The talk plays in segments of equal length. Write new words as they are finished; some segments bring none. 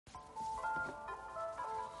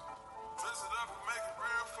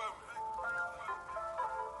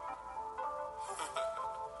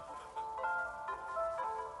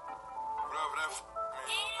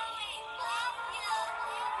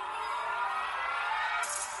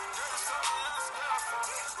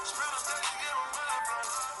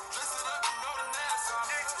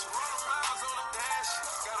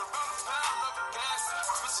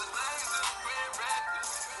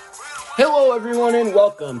Hello, everyone, and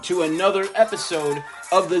welcome to another episode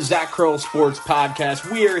of the Zach Krull Sports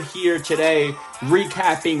Podcast. We are here today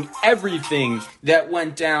recapping everything that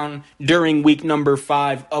went down during week number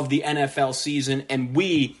 5 of the NFL season, and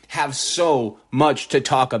we have so much to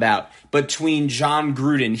talk about. Between John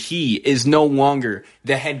Gruden, he is no longer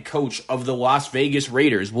the head coach of the Las Vegas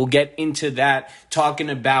Raiders. We'll get into that, talking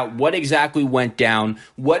about what exactly went down,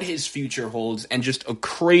 what his future holds, and just a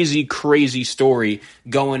crazy, crazy story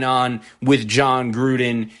going on with John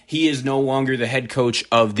Gruden. He is no longer the head coach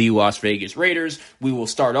of the Las Vegas Raiders. We will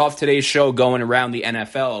start off today's show going around the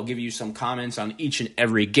NFL. I'll give you some comments on each and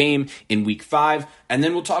every game in week 5, and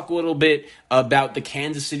then we'll talk a little bit about the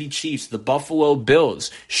Kansas City Chiefs, the Buffalo Bills.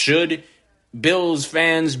 Should Bills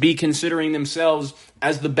fans be considering themselves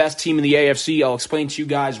as the best team in the AFC? I'll explain to you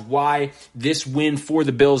guys why this win for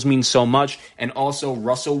the Bills means so much. And also,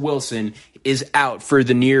 Russell Wilson is out for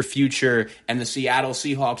the near future, and the Seattle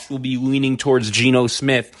Seahawks will be leaning towards Geno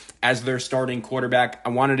Smith as their starting quarterback. I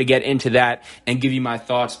wanted to get into that and give you my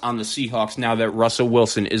thoughts on the Seahawks now that Russell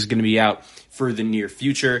Wilson is going to be out for the near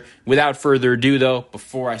future. Without further ado, though,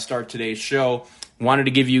 before I start today's show, wanted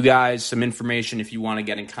to give you guys some information if you want to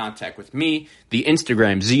get in contact with me. The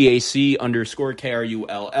Instagram,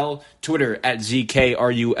 ZAC_KRULL, Twitter at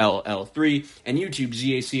ZKRULL3, and YouTube,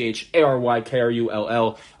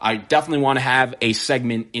 ZACHARYKRULL. I definitely want to have a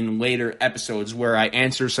segment in later episodes where I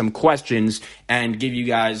answer some questions and give you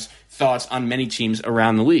guys thoughts on many teams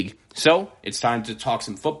around the league. So, it's time to talk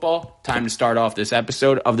some football. Time to start off this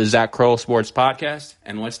episode of the Zach Krull Sports Podcast,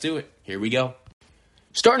 and let's do it. Here we go.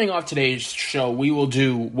 Starting off today's show, we will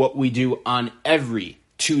do what we do on every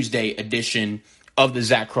Tuesday edition of the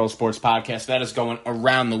Zach Krull Sports Podcast. That is going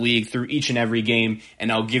around the league through each and every game, and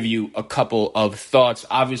I'll give you a couple of thoughts.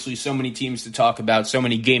 Obviously, so many teams to talk about, so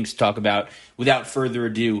many games to talk about. Without further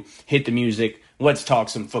ado, hit the music. Let's talk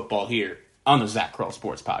some football here on the Zach Krull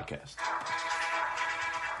Sports Podcast.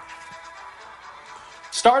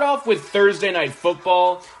 Start off with Thursday Night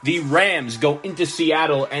Football. The Rams go into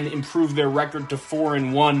Seattle and improve their record to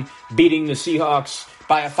 4-1, beating the Seahawks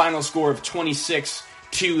by a final score of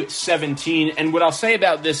 26-17. And what I'll say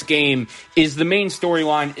about this game is the main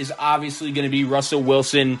storyline is obviously going to be Russell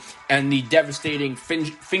Wilson and the devastating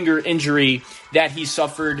finger injury that he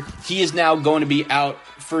suffered. He is now going to be out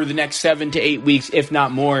for the next 7 to 8 weeks, if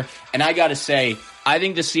not more. And I got to say, I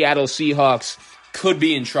think the Seattle Seahawks could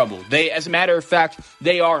be in trouble. As a matter of fact,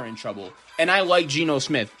 they are in trouble. And I like Geno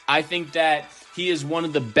Smith. I think that he is one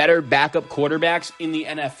of the better backup quarterbacks in the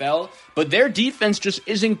NFL, but their defense just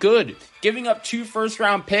isn't good. Giving up 2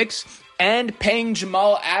 first-round picks and paying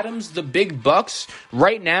Jamal Adams the big bucks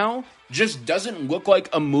right now just doesn't look like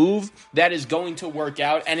a move that is going to work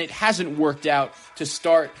out, and it hasn't worked out to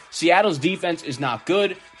start. Seattle's defense is not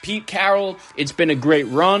good. Pete Carroll, it's been a great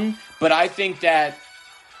run, but I think that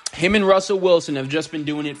him and Russell Wilson have just been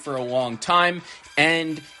doing it for a long time,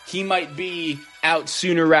 and he might be out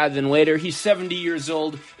sooner rather than later. He's 70 years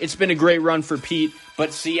old. It's been a great run for Pete,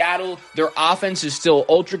 but Seattle, their offense is still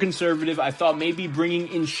ultra-conservative. I thought maybe bringing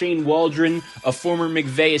in Shane Waldron, a former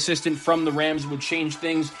McVay assistant from the Rams, would change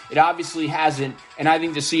things. It obviously hasn't, and I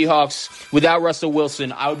think the Seahawks, without Russell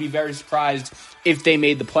Wilson, I would be very surprised if they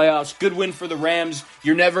made the playoffs. Good win for the Rams.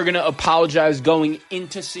 You're never going to apologize going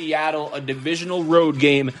into Seattle, a divisional road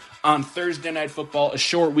game on Thursday Night Football, a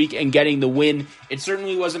short week, and getting the win. It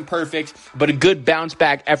certainly wasn't perfect, but a good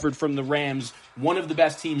bounce-back effort from the Rams, one of the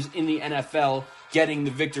best teams in the NFL, getting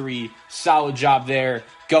the victory. Solid job there,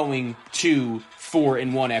 going to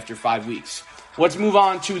 4-1 after 5 weeks. Let's move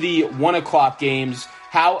on to the 1 o'clock games.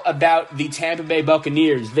 How about the Tampa Bay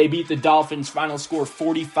Buccaneers? They beat the Dolphins, final score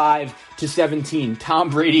 45-17.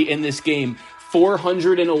 Tom Brady in this game,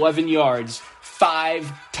 411 yards,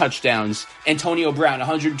 5 touchdowns. Antonio Brown,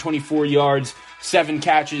 124 yards, 7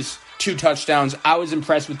 catches, 2 touchdowns. I was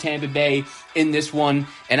impressed with Tampa Bay in this one,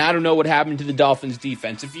 and I don't know what happened to the Dolphins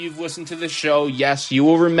defense. If you've listened to the show, yes, you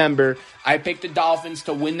will remember I picked the Dolphins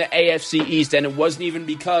to win the AFC East, and it wasn't even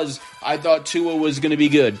because I thought Tua was going to be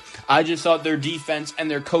good. I just thought their defense and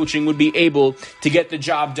their coaching would be able to get the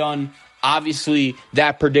job done. Obviously,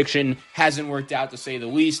 that prediction hasn't worked out, to say the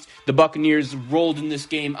least. The Buccaneers rolled in this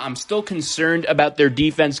game. I'm still concerned about their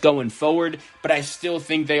defense going forward, but I still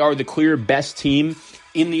think they are the clear best team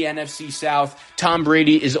in the NFC South. Tom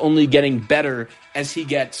Brady is only getting better as he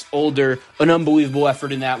gets older. An unbelievable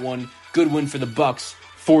effort in that one. Good win for the Bucs,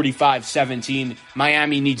 45-17.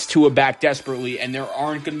 Miami needs Tua back desperately, and there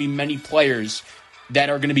aren't going to be many players that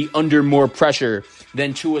are going to be under more pressure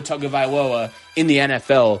than Tua Tagovailoa in the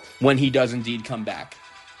NFL when he does indeed come back.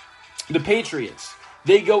 The Patriots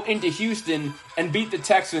they go into Houston and beat the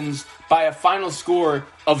Texans by a final score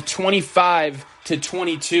of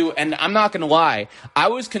 25-22. And I'm not going to lie, I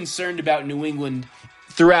was concerned about New England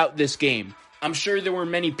throughout this game. I'm sure there were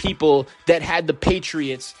many people that had the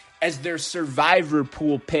Patriots as their survivor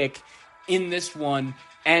pool pick in this one,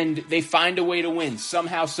 and they find a way to win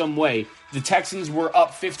somehow, some way. The Texans were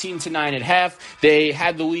up 15-9 at half. They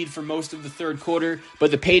had the lead for most of the third quarter,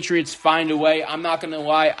 but the Patriots find a way. I'm not going to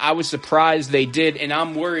lie, I was surprised they did, and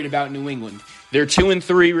I'm worried about New England. They're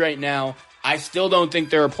 2-3 right now. I still don't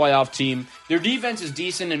think they're a playoff team. Their defense is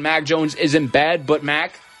decent, and Mac Jones isn't bad, but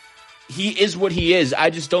Mac, he is what he is. I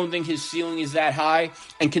just don't think his ceiling is that high.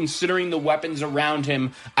 And considering the weapons around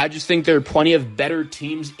him, I just think there are plenty of better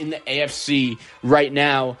teams in the AFC right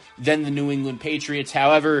now than the New England Patriots.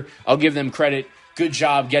 However, I'll give them credit. Good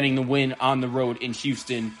job getting the win on the road in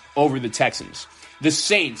Houston over the Texans. The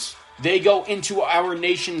Saints, they go into our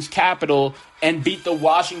nation's capital and beat the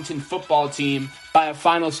Washington football team by a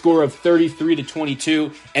final score of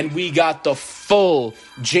 33-22. And we got the full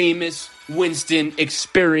Jameis Winston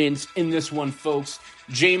experience in this one, folks.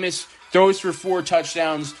 Jameis throws for 4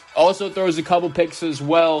 touchdowns, also throws a couple picks as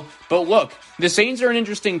well. But look, the Saints are an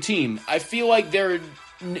interesting team. I feel like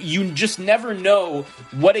you just never know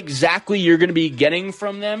what exactly you're going to be getting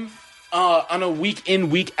from them on a week-in,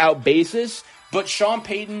 week-out basis. But Sean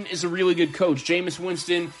Payton is a really good coach. Jameis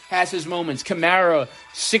Winston has his moments. Kamara,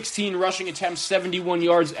 16 rushing attempts, 71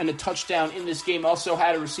 yards, and a touchdown in this game. Also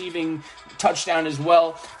had a receiving touchdown as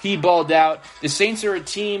well. He balled out. The Saints are a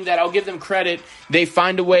team that, I'll give them credit, they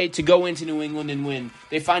find a way to go into New England and win.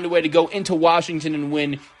 They find a way to go into Washington and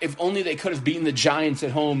win. If only they could have beaten the Giants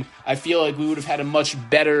at home, I feel like we would have had a much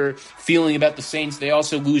better feeling about the Saints. They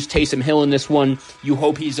also lose Taysom Hill in this one. You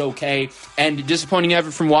hope he's okay. And disappointing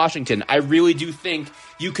effort from Washington. I really do think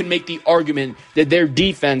you can make the argument that their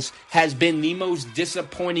defense has been the most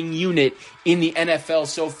disappointing unit in the NFL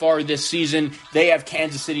so far this season. They have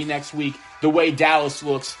Kansas City next week. The way Dallas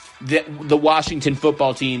looks, the Washington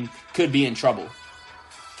football team could be in trouble.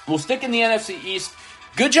 We'll stick in the NFC East.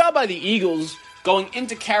 Good job by the Eagles going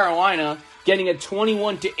into Carolina, getting a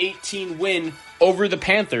 21-18 win over the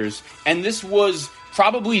Panthers. And this was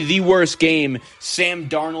probably the worst game Sam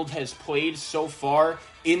Darnold has played so far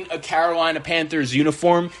in a Carolina Panthers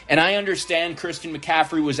uniform, and I understand Christian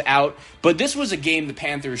McCaffrey was out, but this was a game the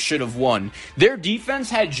Panthers should have won. Their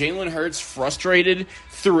defense had Jalen Hurts frustrated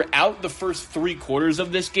throughout the first 3 quarters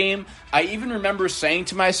of this game. I even remember saying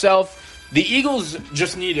to myself, the Eagles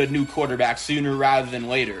just need a new quarterback sooner rather than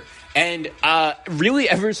later. And really,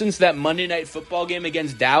 ever since that Monday Night Football game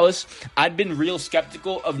against Dallas, I'd been real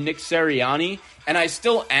skeptical of Nick Sirianni, and I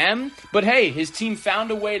still am. But hey, his team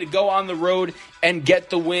found a way to go on the road and get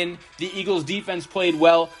the win. The Eagles' defense played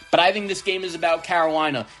well, but I think this game is about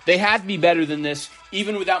Carolina. They have to be better than this,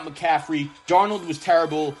 even without McCaffrey. Darnold was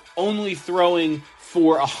terrible, only throwing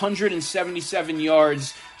for 177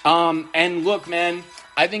 yards. And look, man,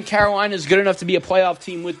 I think Carolina is good enough to be a playoff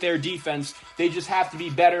team with their defense. They just have to be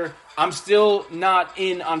better. I'm still not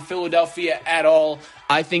in on Philadelphia at all.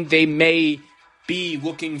 I think they may be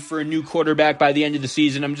looking for a new quarterback by the end of the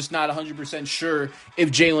season. I'm just not 100% sure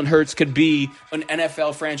if Jalen Hurts could be an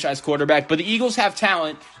NFL franchise quarterback. But the Eagles have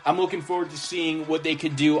talent. I'm looking forward to seeing what they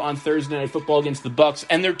could do on Thursday Night Football against the Bucs.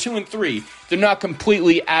 And they're 2-3. They're not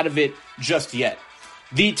completely out of it just yet.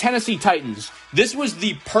 The Tennessee Titans. This was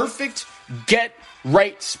the perfect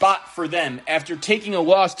get-right spot for them. After taking a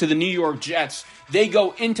loss to the New York Jets, they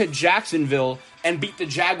go into Jacksonville and beat the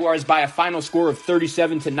Jaguars by a final score of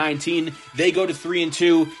 37-19. They go to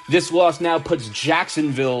 3-2. This loss now puts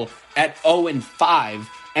Jacksonville at 0-5.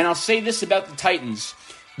 And I'll say this about the Titans.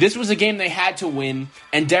 This was a game they had to win,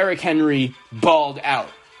 and Derrick Henry balled out.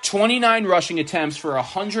 29 rushing attempts for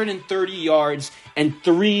 130 yards and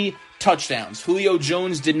 3 touchdowns. Julio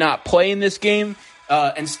Jones did not play in this game,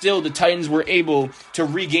 and still the Titans were able to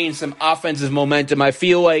regain some offensive momentum. I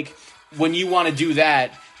feel like when you want to do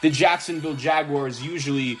that, the Jacksonville Jaguars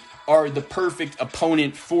usually are the perfect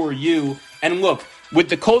opponent for you. And look, with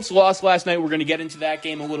the Colts loss last night, we're going to get into that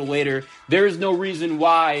game a little later. There is no reason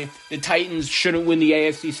why the Titans shouldn't win the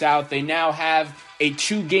AFC South. They now have a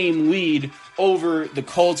 2-game lead over the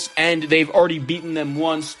Colts, and they've already beaten them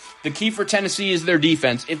once. The key for Tennessee is their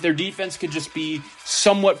defense. If their defense could just be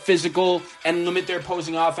somewhat physical and limit their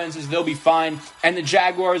opposing offenses, they'll be fine. And the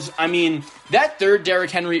Jaguars, I mean, that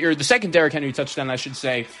the second Derrick Henry touchdown, I should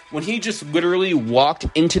say, when he just literally walked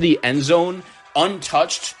into the end zone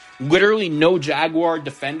untouched, literally no Jaguar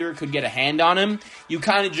defender could get a hand on him, you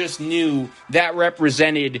kind of just knew that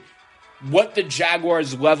represented what the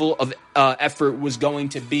Jaguars' level of effort was going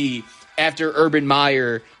to be after Urban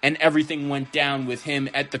Meyer and everything went down with him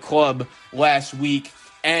at the club last week.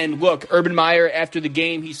 And look, Urban Meyer, after the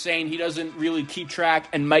game, he's saying he doesn't really keep track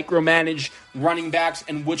and micromanage running backs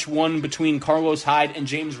and which one between Carlos Hyde and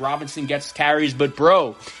James Robinson gets carries. But,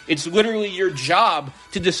 bro, it's literally your job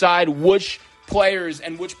to decide which players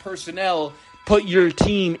and which personnel put your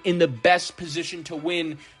team in the best position to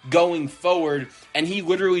win going forward. And he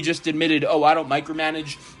literally just admitted, I don't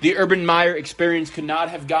micromanage. The Urban Meyer experience could not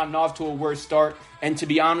have gotten off to a worse start. And to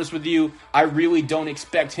be honest with you, I really don't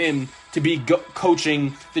expect him to be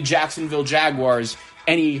coaching the Jacksonville Jaguars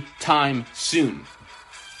anytime soon.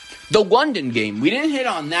 The London game, we didn't hit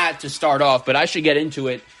on that to start off, but I should get into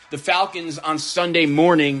it. The Falcons on Sunday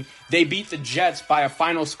morning, they beat the Jets by a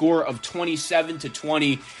final score of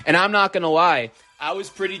 27-20. And I'm not going to lie, I was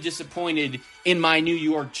pretty disappointed in my New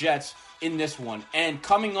York Jets in this one. And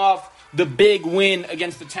coming off the big win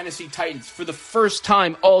against the Tennessee Titans, for the first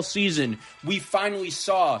time all season, we finally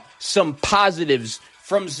saw some positives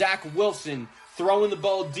from Zach Wilson throwing the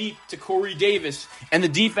ball deep to Corey Davis. And the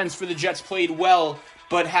defense for the Jets played well.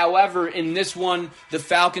 But however, in this one, the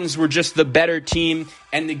Falcons were just the better team,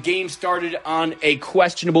 and the game started on a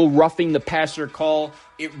questionable roughing the passer call.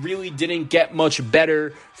 It really didn't get much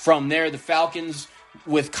better from there. The Falcons,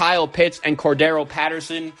 with Kyle Pitts and Cordero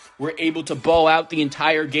Patterson, were able to ball out the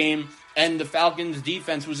entire game, and the Falcons'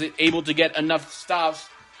 defense was able to get enough stops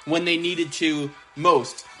when they needed to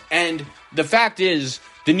most. And the fact is,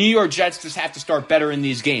 the New York Jets just have to start better in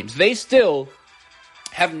these games. They still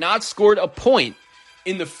have not scored a point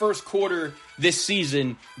in the first quarter this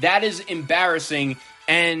season. That is embarrassing,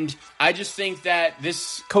 and I just think that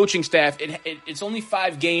this coaching staff, it's only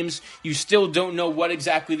 5 games. You still don't know what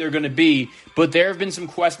exactly they're going to be, but there have been some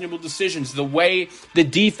questionable decisions. The way the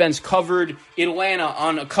defense covered Atlanta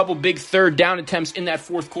on a couple big third down attempts in that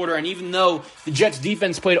fourth quarter, and even though the Jets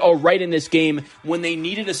defense played all right in this game, when they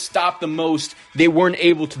needed to stop the most, they weren't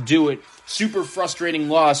able to do it. Super frustrating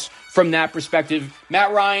loss from that perspective.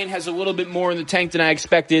 Matt Ryan has a little bit more in the tank than I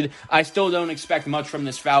expected. I still don't expect much from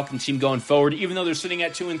this Falcons team going forward, even though they're sitting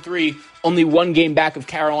at 2-3, only 1 game back of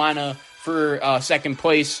Carolina for second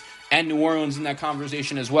place, and New Orleans in that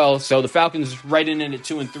conversation as well. So the Falcons right in it at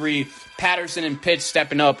 2-3. Patterson and Pitts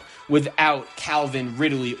stepping up without Calvin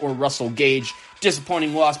Ridley or Russell Gage.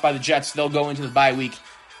 Disappointing loss by the Jets. They'll go into the bye week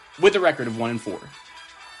with a record of 1-4.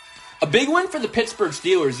 A big win for the Pittsburgh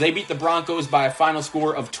Steelers. They beat the Broncos by a final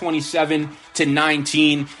score of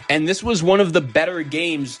 27-19, and this was one of the better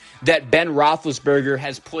games that Ben Roethlisberger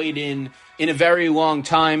has played in a very long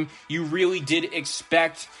time. You really did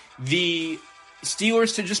expect the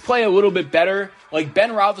Steelers to just play a little bit better. Like, Ben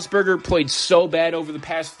Roethlisberger played so bad over the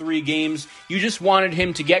past 3 games. You just wanted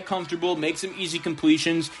him to get comfortable, make some easy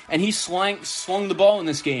completions, and he slung the ball in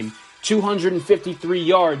this game. 253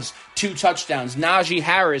 yards, 2 touchdowns. Najee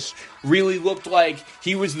Harris really looked like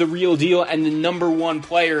he was the real deal and the number 1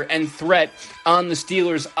 player and threat on the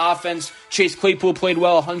Steelers' offense. Chase Claypool played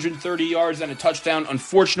well, 130 yards and a touchdown.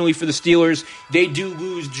 Unfortunately for the Steelers, they do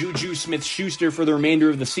lose Juju Smith-Schuster for the remainder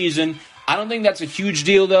of the season. I don't think that's a huge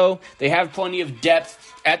deal, though. They have plenty of depth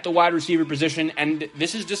at the wide receiver position, and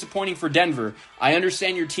this is disappointing for Denver. I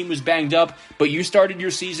understand your team was banged up, but you started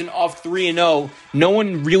your season off 3-0. No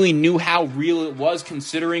one really knew how real it was,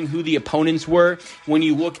 considering who the opponents were when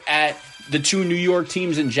you look at the 2 New York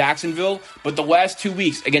teams in Jacksonville. But the last 2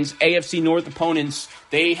 weeks against AFC North opponents,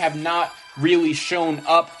 they have not really shown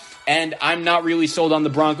up. And I'm not really sold on the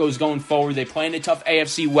Broncos going forward. They play in a tough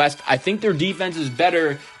AFC West. I think their defense is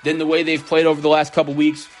better than the way they've played over the last couple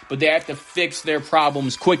weeks, but they have to fix their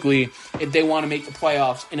problems quickly if they want to make the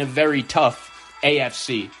playoffs in a very tough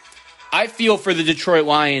AFC. I feel for the Detroit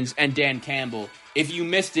Lions and Dan Campbell. If you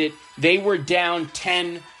missed it, they were down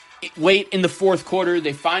 10 late in the fourth quarter.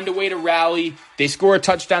 They find a way to rally. They score a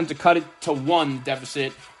touchdown to cut it to 1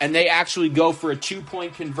 deficit, and they actually go for a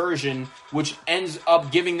 2-point conversion, which ends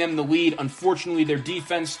up giving them the lead. Unfortunately, their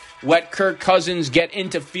defense let Kirk Cousins get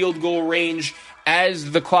into field goal range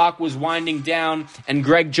as the clock was winding down, and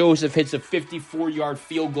Greg Joseph hits a 54-yard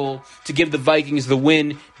field goal to give the Vikings the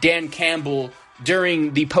win. Dan Campbell,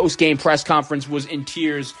 during the post-game press conference, was in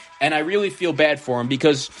tears, and I really feel bad for him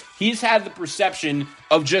because he's had the perception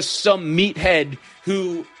of just some meathead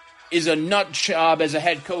who is a nut job as a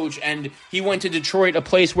head coach, and he went to Detroit, a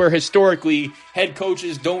place where historically head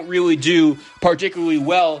coaches don't really do particularly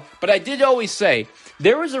well. But I did always say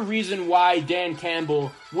there was a reason why Dan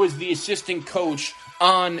Campbell was the assistant coach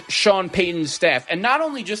on Sean Payton's staff. And not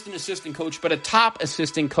only just an assistant coach, but a top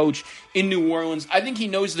assistant coach in New Orleans. I think he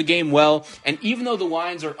knows the game well. And even though the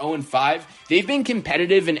Lions are 0-5, they've been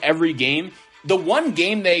competitive in every game. The one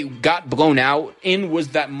game they got blown out in was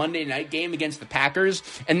that Monday night game against the Packers,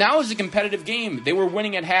 and that was a competitive game. They were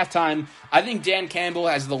winning at halftime. I think Dan Campbell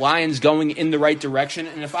has the Lions going in the right direction,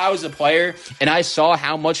 and if I was a player and I saw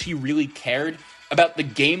how much he really cared about the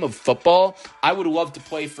game of football, I would love to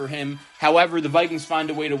play for him. However, the Vikings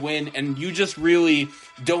find a way to win, and you just really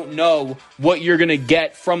don't know what you're going to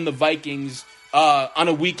get from the Vikings on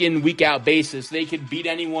a week-in, week-out basis. They could beat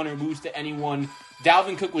anyone or lose to anyone.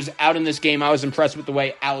 Dalvin Cook was out in this game. I was impressed with the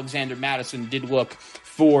way Alexander Mattison did look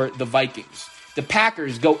for the Vikings. The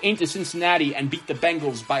Packers go into Cincinnati and beat the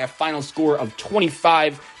Bengals by a final score of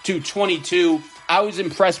 25-22. I was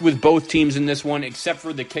impressed with both teams in this one, except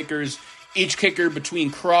for the kickers. Each kicker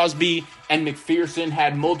between Crosby and McPherson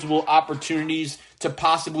had multiple opportunities to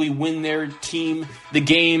possibly win their team the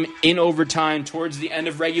game in overtime towards the end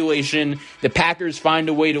of regulation. The Packers find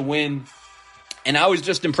a way to win. And I was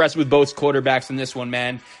just impressed with both quarterbacks in this one,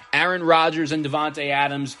 man. Aaron Rodgers and Devontae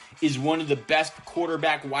Adams is one of the best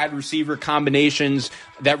quarterback-wide receiver combinations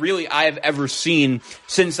that really I have ever seen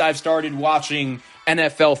since I've started watching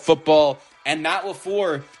NFL football. And Matt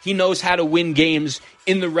LaFleur, he knows how to win games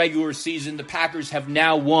in the regular season. The Packers have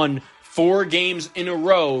now won 4 games in a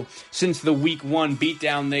row since the Week 1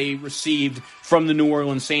 beatdown they received from the New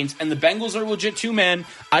Orleans Saints. And the Bengals are legit too, man.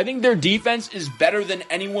 I think their defense is better than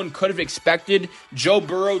anyone could have expected. Joe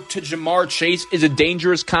Burrow to Jamar Chase is a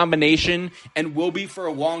dangerous combination and will be for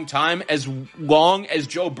a long time, as long as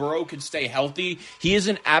Joe Burrow could stay healthy. He is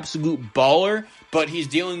an absolute baller, but he's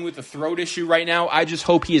dealing with a throat issue right now. I just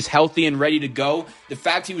hope he is healthy and ready to go. The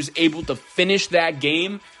fact he was able to finish that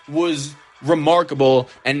game was remarkable,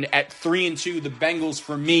 and at 3-2, the Bengals,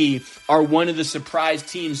 for me, are one of the surprise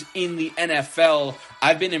teams in the NFL.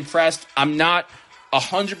 I've been impressed. I'm not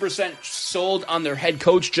 100% sold on their head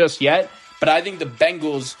coach just yet, but I think the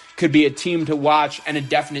Bengals could be a team to watch and a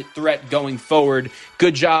definite threat going forward.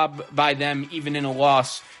 Good job by them, even in a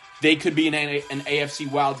loss. They could be an AFC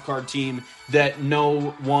wildcard team that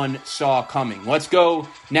no one saw coming. Let's go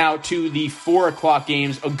now to the 4 o'clock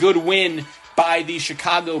games. A good win by the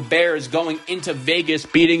Chicago Bears going into Vegas,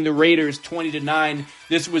 beating the Raiders 20-9.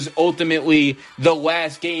 This was ultimately the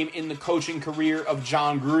last game in the coaching career of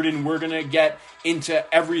John Gruden. We're going to get into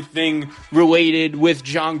everything related with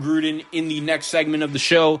John Gruden in the next segment of the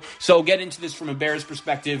show. So I'll get into this from a Bears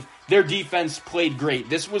perspective. Their defense played great.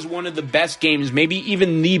 This was one of the best games, maybe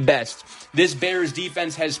even the best, this Bears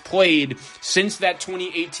defense has played since that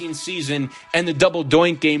 2018 season and the double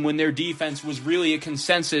doink game, when their defense was really a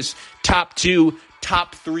consensus top 2,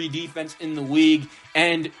 top 3 defense in the league.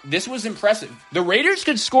 And this was impressive. The Raiders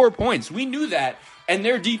could score points. We knew that. And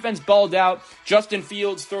their defense balled out. Justin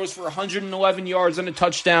Fields throws for 111 yards and a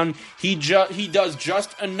touchdown. He does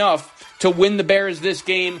just enough to win the Bears this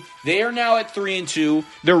game. They are now at 3-2.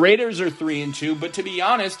 The Raiders are 3-2. But to be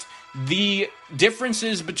honest, the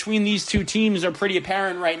differences between these two teams are pretty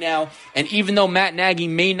apparent right now. And even though Matt Nagy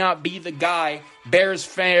may not be the guy Bears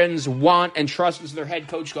fans want and trust as their head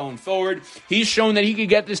coach going forward, he's shown that he could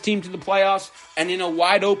get this team to the playoffs, and in a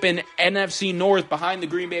wide-open NFC North behind the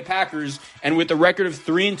Green Bay Packers, and with a record of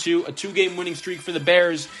 3-2, a 2-game winning streak for the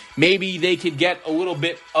Bears, maybe they could get a little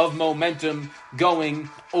bit of momentum going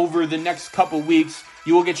over the next couple weeks.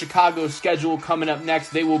 You will get Chicago's schedule coming up next.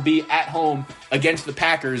 They will be at home against the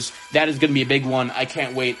Packers. That is going to be a big one. I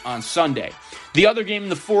can't wait on Sunday. The other game in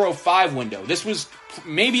the 4:05 window. This was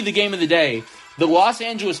maybe the game of the day. The Los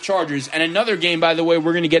Angeles Chargers, and another game, by the way,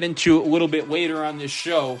 we're going to get into a little bit later on this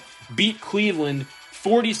show, beat Cleveland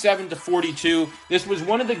 47-42. This was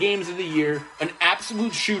one of the games of the year, an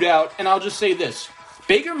absolute shootout, and I'll just say this.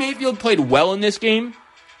 Baker Mayfield played well in this game.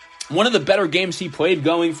 One of the better games he played,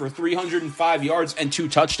 going for 305 yards and 2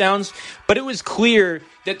 touchdowns. But it was clear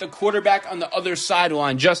that the quarterback on the other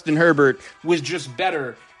sideline, Justin Herbert, was just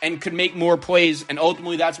better and could make more plays. And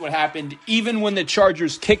ultimately, that's what happened. Even when the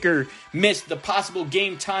Chargers kicker missed the possible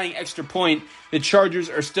game-tying extra point, the Chargers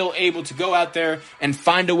are still able to go out there and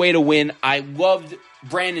find a way to win. I loved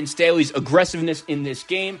Brandon Staley's aggressiveness in this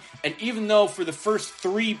game. And even though for the first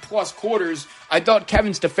 3+ quarters, I thought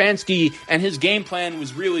Kevin Stefanski and his game plan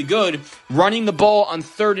was really good, running the ball on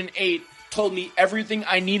 3rd and 8 told me everything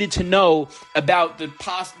I needed to know about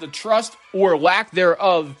the trust or lack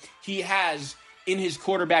thereof he has in his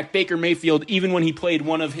quarterback, Baker Mayfield, even when he played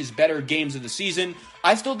one of his better games of the season.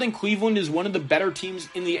 I still think Cleveland is one of the better teams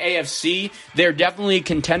in the AFC. They're definitely a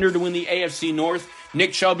contender to win the AFC North.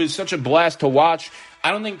 Nick Chubb is such a blast to watch. I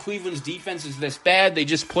don't think Cleveland's defense is this bad. They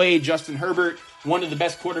just played Justin Herbert one of the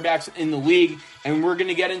best quarterbacks in the league, and we're going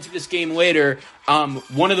to get into this game later.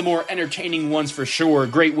 One of the more entertaining ones for sure.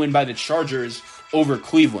 Great win by the Chargers over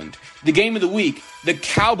Cleveland. The game of the week, the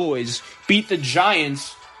Cowboys beat the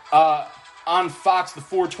Giants on Fox, the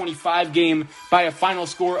 425 game, by a final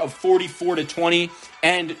score of 44-20.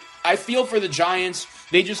 And I feel for the Giants.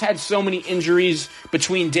 They just had so many injuries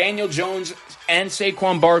between Daniel Jones and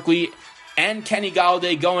Saquon Barkley and Kenny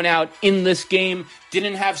Golladay going out in this game.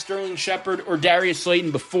 Didn't have Sterling Shepard or Darius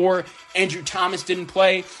Slayton before. Andrew Thomas didn't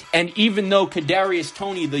play. And even though Kadarius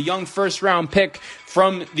Toney, the young first-round pick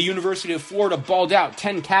from the University of Florida, balled out,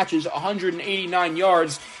 10 catches, 189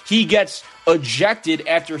 yards, he gets ejected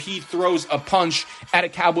after he throws a punch at a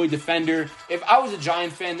Cowboy defender. If I was a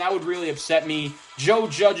Giant fan, that would really upset me. Joe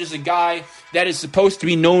Judge is a guy that is supposed to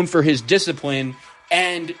be known for his discipline,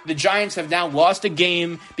 and the Giants have now lost a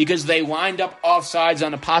game because they lined up offsides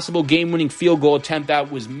on a possible game-winning field goal attempt that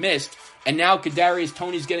was missed. And now Kadarius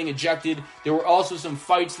Toney's getting ejected. There were also some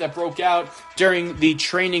fights that broke out during the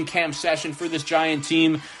training camp session for this Giant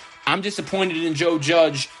team. I'm disappointed in Joe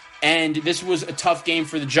Judge, and this was a tough game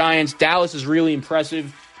for the Giants. Dallas is really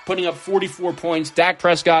impressive, putting up 44 points. Dak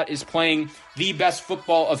Prescott is playing the best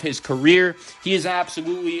football of his career. He is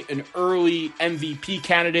absolutely an early MVP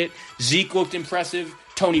candidate. Zeke looked impressive.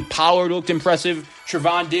 Tony Pollard looked impressive.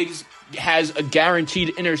 Trevon Diggs has a guaranteed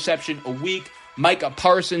interception a week. Micah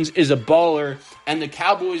Parsons is a baller, and the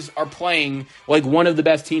Cowboys are playing like one of the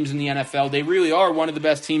best teams in the NFL. They really are one of the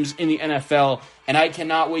best teams in the NFL, and I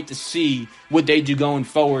cannot wait to see what they do going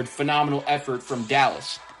forward. Phenomenal effort from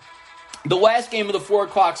Dallas. The last game of the 4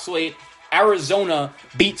 o'clock slate, Arizona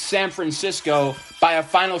beat San Francisco by a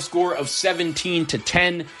final score of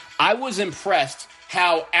 17-10. I was impressed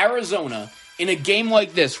how Arizona, in a game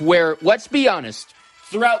like this, where, let's be honest,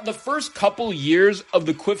 throughout the first couple years of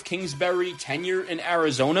the Cliff Kingsbury tenure in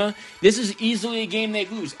Arizona, this is easily a game they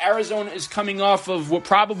lose. Arizona is coming off of what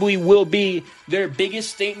probably will be their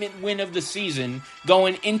biggest statement win of the season,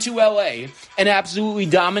 going into LA and absolutely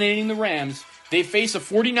dominating the Rams. They face a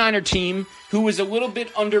 49er team who was a little bit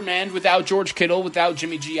undermanned without George Kittle, without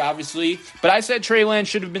Jimmy G, obviously. But I said Trey Lance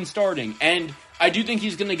should have been starting, and I do think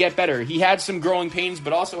he's going to get better. He had some growing pains,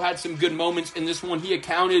 but also had some good moments in this one. He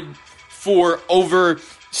accounted for over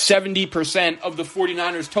 70% of the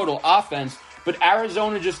 49ers' total offense. But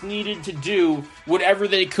Arizona just needed to do whatever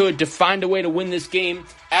they could to find a way to win this game.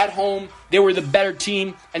 At home, they were the better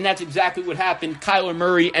team, and that's exactly what happened. Kyler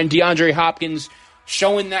Murray and DeAndre Hopkins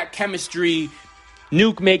showing that chemistry.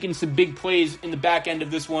 Nuke making some big plays in the back end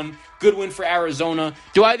of this one. Good win for Arizona.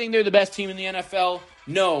 Do I think they're the best team in the NFL?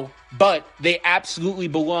 No, but they absolutely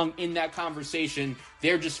belong in that conversation.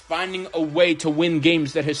 They're just finding a way to win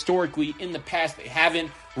games that historically in the past they haven't.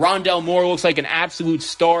 Rondell Moore looks like an absolute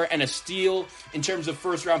star and a steal in terms of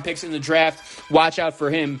first-round picks in the draft. Watch out for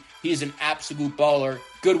him. He is an absolute baller.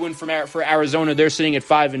 Good win for Arizona. They're sitting at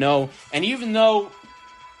 5-0. And even though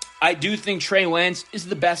I do think Trey Lance is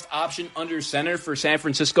the best option under center for San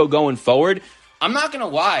Francisco going forward, I'm not going to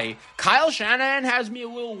lie. Kyle Shanahan has me a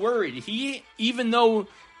little worried. He, even though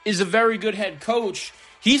is a very good head coach,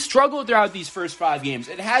 he struggled throughout these first 5 games.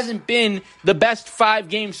 It hasn't been the best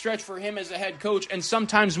 5-game stretch for him as a head coach, and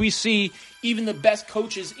sometimes we see even the best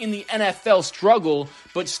coaches in the NFL struggle,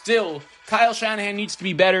 but still, Kyle Shanahan needs to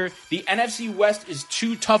be better. The NFC West is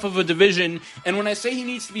too tough of a division, and when I say he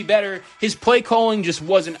needs to be better, his play calling just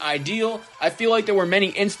wasn't ideal. I feel like there were many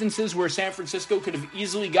instances where San Francisco could have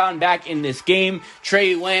easily gotten back in this game.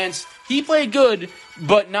 Trey Lance, he played good,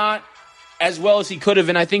 but not as well as he could have,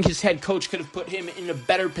 and I think his head coach could have put him in a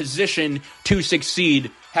better position to succeed.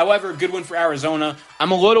 However, good win for Arizona. I'm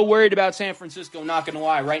a little worried about San Francisco, not going to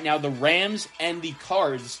lie. Right now, the Rams and the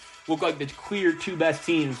Cards look like the clear 2 best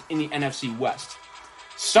teams in the NFC West.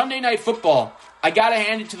 Sunday Night Football, I got to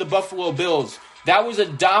hand it to the Buffalo Bills. That was a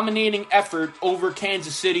dominating effort over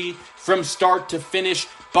Kansas City from start to finish.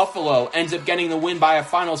 Buffalo ends up getting the win by a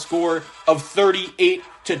final score of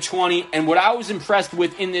 38-20. And what I was impressed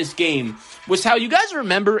with in this game was how, you guys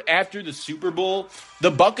remember after the Super Bowl, the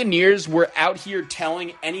Buccaneers were out here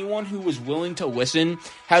telling anyone who was willing to listen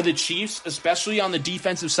how the Chiefs, especially on the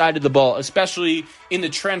defensive side of the ball, especially in the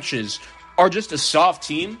trenches, are just a soft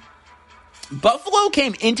team. Buffalo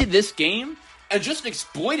came into this game and just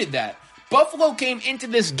exploited that. Buffalo came into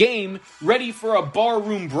this game ready for a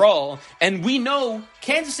barroom brawl, and we know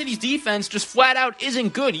Kansas City's defense just flat out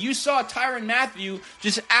isn't good. You saw Tyrann Mathieu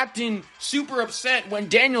just acting super upset when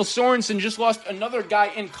Daniel Sorensen just lost another guy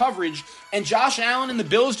in coverage, and Josh Allen and the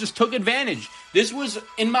Bills just took advantage. This was,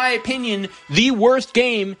 in my opinion, the worst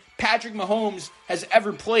game Patrick Mahomes has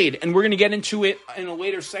ever played. And we're going to get into it in a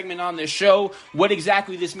later segment on this show, what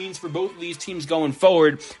exactly this means for both of these teams going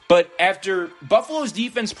forward. But after Buffalo's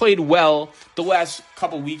defense played well the last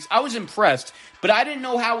couple weeks, I was impressed. But I didn't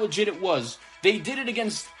know how legit it was. They did it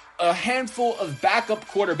against a handful of backup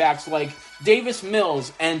quarterbacks like Davis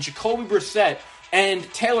Mills and Jacoby Brissett and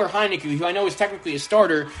Taylor Heineke, who I know is technically a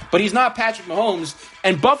starter, but he's not Patrick Mahomes.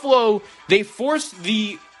 And Buffalo, they forced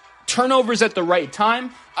the turnovers at the right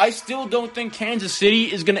time. I still don't think Kansas City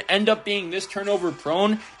is going to end up being this turnover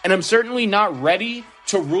prone, and I'm certainly not ready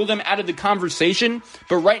to rule them out of the conversation.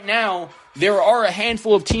 But right now, there are a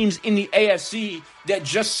handful of teams in the AFC that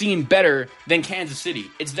just seem better than Kansas City.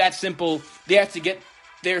 It's that simple. They have to get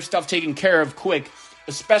their stuff taken care of quick,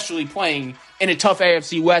 especially playing in a tough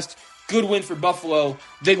AFC West. Good win for Buffalo.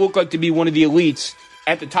 They look like to be one of the elites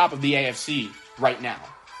at the top of the AFC right now.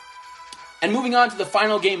 And moving on to the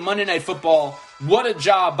final game, Monday Night Football. What a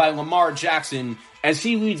job by Lamar Jackson as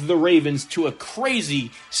he leads the Ravens to a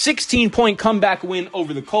crazy 16-point comeback win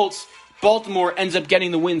over the Colts. Baltimore ends up getting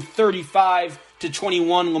the win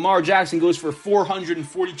 35-21. Lamar Jackson goes for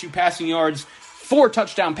 442 passing yards, 4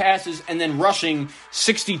 touchdown passes, and then rushing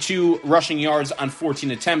 62 rushing yards on 14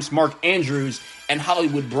 attempts. Mark Andrews and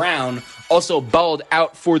Hollywood Brown also balled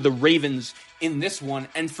out for the Ravens in this one.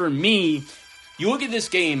 And for me, you look at this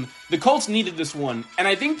game, the Colts needed this one. And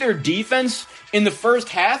I think their defense in the first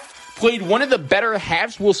half played one of the better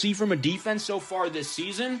halves we'll see from a defense so far this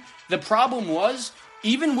season. The problem was,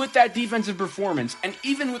 even with that defensive performance, and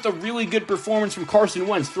even with a really good performance from Carson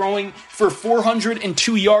Wentz, throwing for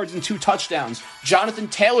 402 yards and 2 touchdowns, Jonathan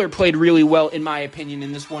Taylor played really well, in my opinion,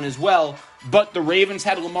 in this one as well. But the Ravens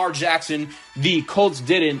had Lamar Jackson, the Colts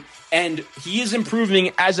didn't, and he is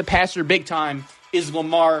improving as a passer big time, is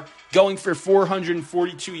Lamar, going for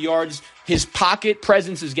 442 yards. His pocket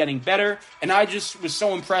presence is getting better, and I just was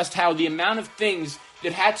so impressed how the amount of things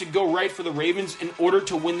that had to go right for the Ravens in order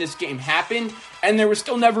to win this game happened, and there was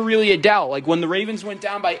still never really a doubt. Like, when the Ravens went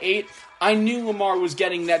down by 8, I knew Lamar was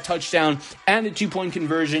getting that touchdown and the 2-point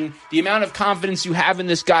conversion. The amount of confidence you have in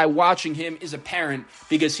this guy watching him is apparent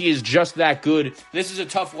because he is just that good. This is a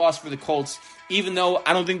tough loss for the Colts, even though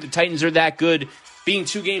I don't think the Titans are that good. Being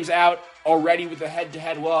 2 games out already with a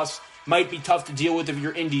head-to-head loss might be tough to deal with if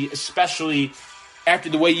you're Indy, especially after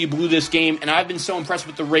the way you blew this game. And I've been so impressed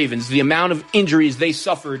with the Ravens, the amount of injuries they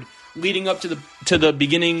suffered leading up to the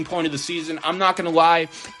beginning point of the season. I'm not going to lie,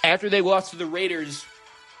 after they lost to the Raiders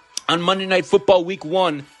on Monday Night Football Week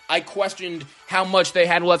 1, I questioned how much they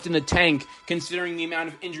had left in the tank, considering the amount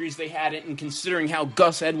of injuries they had and considering how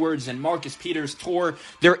Gus Edwards and Marcus Peters tore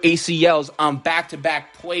their ACLs on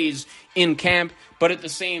back-to-back plays in camp. But at the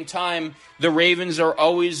same time, the Ravens are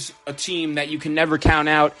always a team that you can never count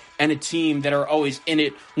out and a team that are always in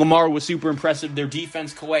it. Lamar was super impressive. Their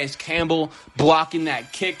defense, Calais Campbell blocking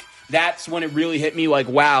that kick, that's when it really hit me like,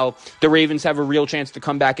 wow, the Ravens have a real chance to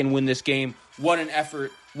come back and win this game. What an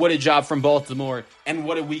effort. What a job from Baltimore. And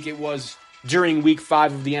what a week it was during Week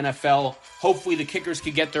 5 of the NFL. Hopefully the kickers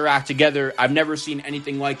could get their act together. I've never seen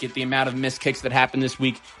anything like it, the amount of missed kicks that happened this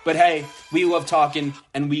week. But hey, we love talking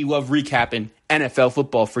and we love recapping NFL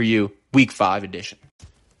football for you, Week 5 edition.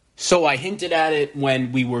 So I hinted at it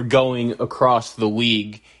when we were going across the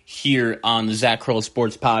league here on the Zach Krull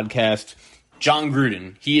Sports Podcast. John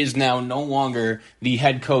Gruden, he is now no longer the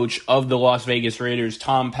head coach of the Las Vegas Raiders.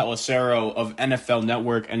 Tom Pelissero of NFL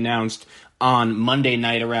Network announced on Monday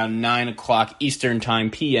night around 9 o'clock Eastern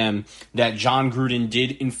Time p.m. that John Gruden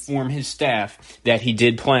did inform his staff that he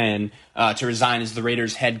did plan to resign as the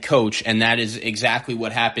Raiders head coach, and that is exactly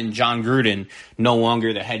what happened. John Gruden, no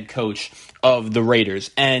longer the head coach of the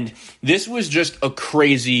Raiders. And this was just a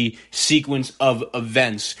crazy sequence of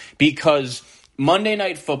events because Monday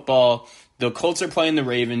Night Football, the Colts are playing the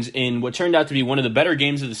Ravens in what turned out to be one of the better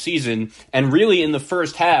games of the season, and really in the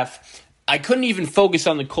first half, I couldn't even focus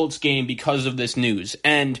on the Colts game because of this news.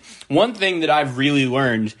 And one thing that I've really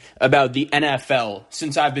learned about the NFL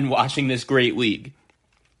since I've been watching this great league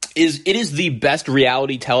is it is the best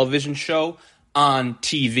reality television show on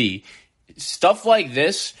TV. Stuff like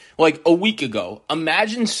this, like a week ago,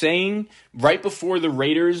 imagine saying right before the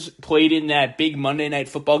Raiders played in that big Monday Night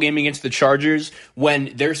Football game against the Chargers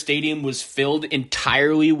when their stadium was filled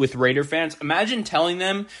entirely with Raider fans. Imagine telling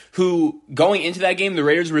them who, going into that game, the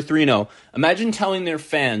Raiders were 3-0. Imagine telling their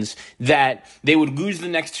fans that they would lose the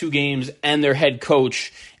next 2 games and their head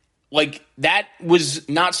coach. Like, that was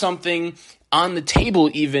not something on the table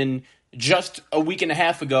even just a week and a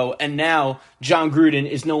half ago, and now John Gruden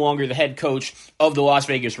is no longer the head coach of the Las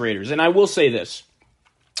Vegas Raiders. And I will say this.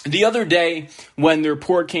 The other day, when the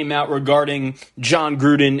report came out regarding John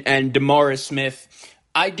Gruden and DeMaurice Smith,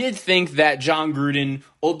 I did think that John Gruden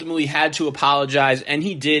ultimately had to apologize, and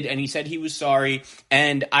he did, and he said he was sorry,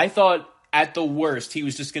 and I thought at the worst he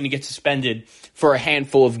was just going to get suspended for a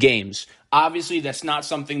handful of games. Obviously, that's not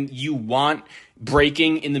something you want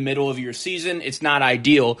breaking in the middle of your season. It's not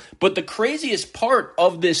ideal. But the craziest part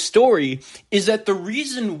of this story is that the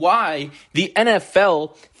reason why the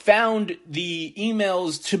NFL found the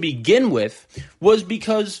emails to begin with was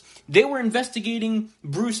because they were investigating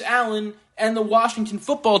Bruce Allen and the Washington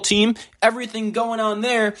football team, everything going on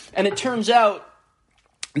there, and it turns out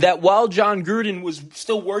that while John Gruden was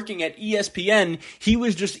still working at ESPN, he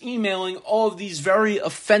was just emailing all of these very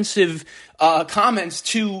offensive comments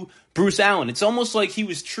to Bruce Allen. It's almost like he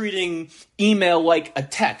was treating email like a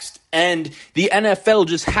text, and the NFL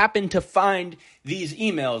just happened to find these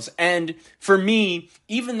emails. And for me,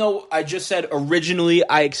 even though I just said originally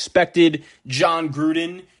I expected John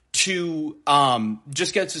Gruden to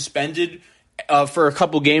just get suspended for a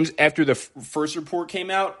couple games after the first report came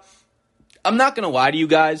out, I'm not going to lie to you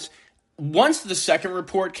guys. Once the second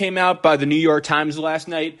report came out by the New York Times last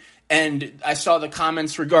night, and I saw the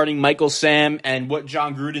comments regarding Michael Sam and what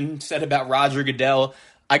John Gruden said about Roger Goodell,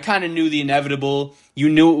 I kind of knew the inevitable. You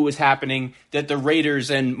knew it was happening, that the Raiders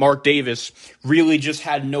and Mark Davis really just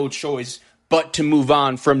had no choice but to move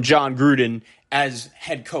on from John Gruden as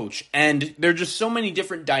head coach. And there are just so many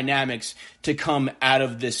different dynamics to come out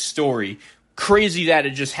of this story. Crazy that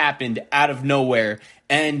it just happened out of nowhere.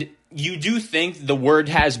 And you do think the word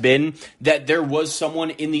has been that there was someone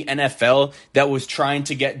in the NFL that was trying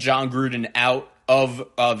to get John Gruden out of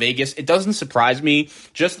Vegas. It doesn't surprise me.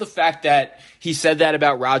 Just the fact that he said that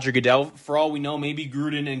about Roger Goodell, for all we know, maybe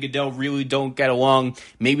Gruden and Goodell really don't get along.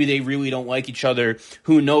 Maybe they really don't like each other.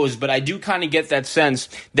 Who knows? But I do kind of get that sense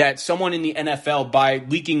that someone in the NFL, by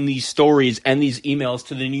leaking these stories and these emails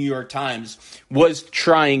to the New York Times, was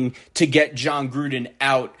trying to get John Gruden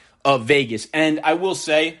out of Vegas. And I will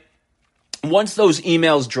say, once those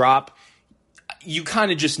emails drop, you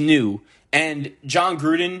kind of just knew. And John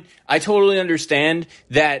Gruden, I totally understand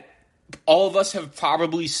that all of us have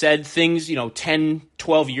probably said things, 10,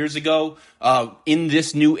 12 years ago in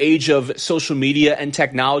this new age of social media and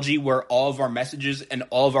technology where all of our messages and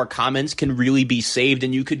all of our comments can really be saved,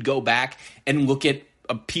 and you could go back and look at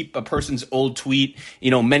a person's old tweet,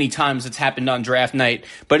 many times. It's happened on draft night.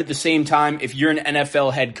 But at the same time, if you're an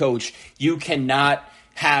NFL head coach, you cannot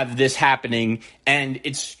have this happening, and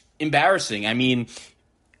it's embarrassing. I mean,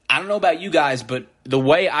 I don't know about you guys, but the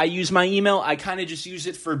way I use my email, I kind of just use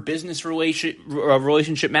it for business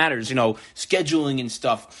relationship matters, scheduling and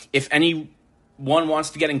stuff. If anyone wants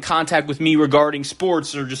to get in contact with me regarding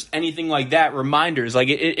sports or just anything like that, reminders,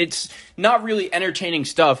 it's not really entertaining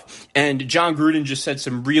stuff. And John Gruden just said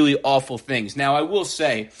some really awful things. Now, I will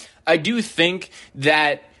say, I do think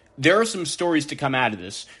that there are some stories to come out of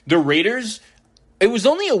this. The Raiders, it was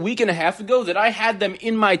only a week and a half ago that I had them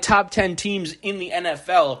in my top 10 teams in the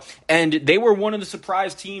NFL, and they were one of the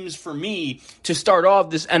surprise teams for me to start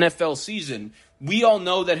off this NFL season. We all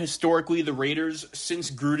know that historically the Raiders, since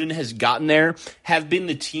Gruden has gotten there, have been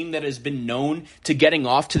the team that has been known to getting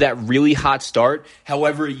off to that really hot start.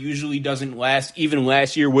 However, it usually doesn't last. Even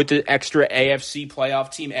last year with the extra AFC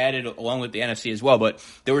playoff team added along with the NFC as well. But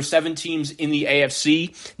there were 7 teams in the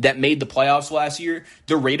AFC that made the playoffs last year.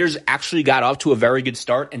 The Raiders actually got off to a very good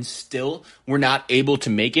start and still were not able to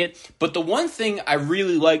make it. But the one thing I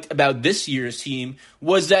really liked about this year's team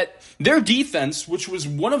was that their defense, which was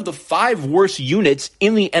one of the 5 worst units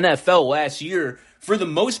in the NFL last year, for the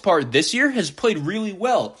most part this year has played really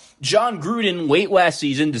well. John Gruden, late last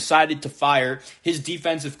season, decided to fire his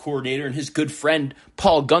defensive coordinator and his good friend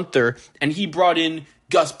Paul Guenther, and he brought in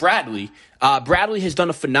Gus Bradley. Bradley has done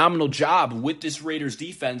a phenomenal job with this Raiders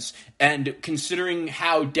defense, and considering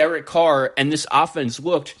how Derek Carr and this offense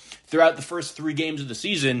looked throughout the first 3 games of the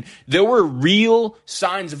season, there were real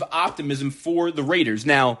signs of optimism for the Raiders.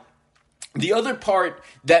 Now, the other part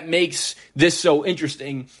that makes this so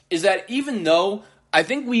interesting is that even though I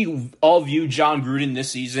think we all view John Gruden this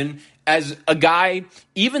season as a guy,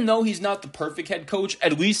 even though he's not the perfect head coach,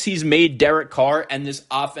 at least he's made Derek Carr and this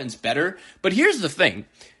offense better. But here's the thing.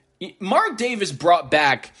 Mark Davis brought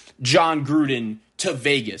back John Gruden to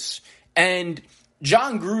Vegas, and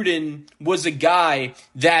John Gruden was a guy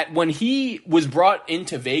that when he was brought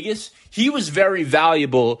into Vegas, he was very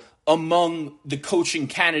valuable among the coaching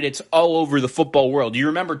candidates all over the football world. You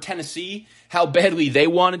remember Tennessee, how badly they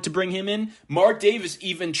wanted to bring him in? Mark Davis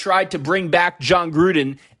even tried to bring back John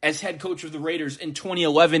Gruden as head coach of the Raiders in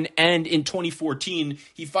 2011 and in 2014.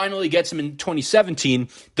 He finally gets him in 2017.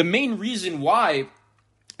 The main reason why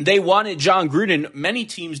they wanted John Gruden, many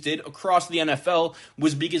teams did across the NFL,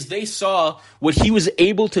 was because they saw what he was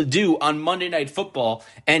able to do on Monday Night Football,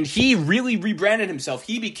 and he really rebranded himself.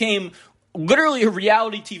 He became literally a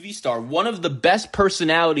reality TV star, one of the best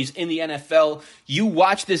personalities in the NFL. You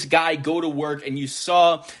watch this guy go to work, and you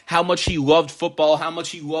saw how much he loved football, how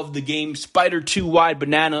much he loved the game, Spider 2 Wide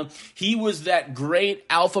Banana. He was that great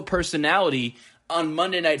alpha personality on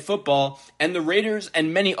Monday Night Football, and the Raiders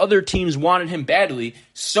and many other teams wanted him badly,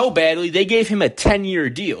 so badly they gave him a 10-year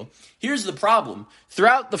deal. Here's the problem.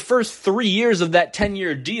 Throughout the first 3 years of that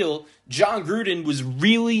 10-year deal, John Gruden was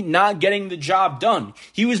really not getting the job done.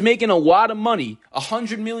 He was making a lot of money,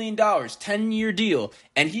 $100 million, 10-year deal,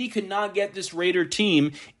 and he could not get this Raider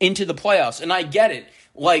team into the playoffs. And I get it.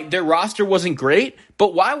 Like, their roster wasn't great,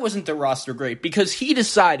 but why wasn't their roster great? Because he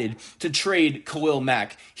decided to trade Khalil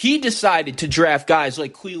Mack. He decided to draft guys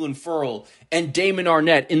like Cleveland Ferrell and Damon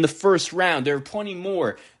Arnett in the first round. There are plenty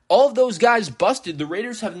more. All of those guys busted. The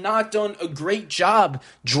Raiders have not done a great job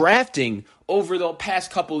drafting over the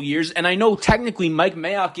past couple years, and I know technically Mike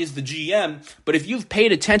Mayock is the GM, but if you've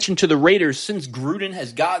paid attention to the Raiders since Gruden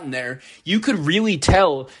has gotten there, you could really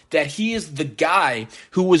tell that he is the guy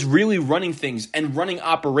who was really running things and running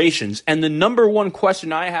operations. And the number one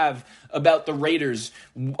question I have about the Raiders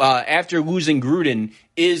after losing Gruden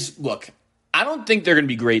is, look, I don't think they're going to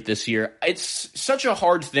be great this year. It's such a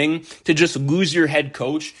hard thing to just lose your head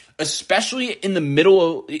coach, especially in the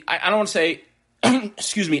middle of, I don't want to say,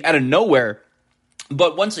 excuse me, out of nowhere.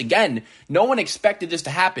 But once again, no one expected this to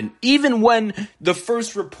happen. Even when the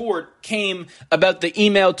first report came about the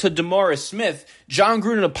email to DeMaurice Smith, John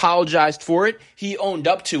Gruden apologized for it. He owned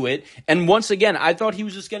up to it. And once again, I thought he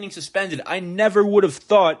was just getting suspended. I never would have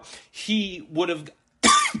thought he would have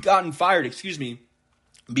gotten fired,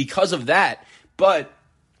 because of that. But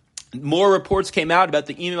more reports came out about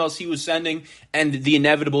the emails he was sending, and the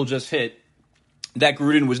inevitable just hit that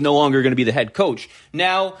Gruden was no longer going to be the head coach.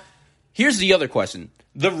 Now, here's the other question.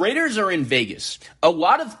 The Raiders are in Vegas. A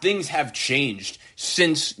lot of things have changed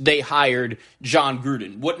since they hired John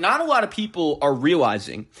Gruden. What not a lot of people are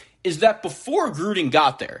realizing is that before Gruden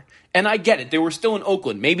got there, and I get it, they were still in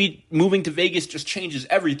Oakland. Maybe moving to Vegas just changes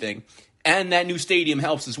everything, and that new stadium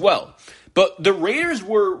helps as well. But the Raiders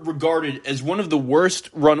were regarded as one of the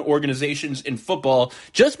worst-run organizations in football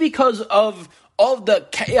just because of all the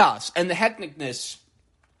chaos and the hecticness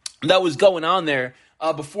that was going on there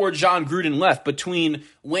before John Gruden left, between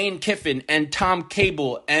Lane Kiffin and Tom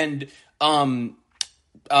Cable and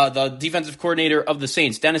the defensive coordinator of the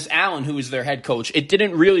Saints, Dennis Allen, who was their head coach. It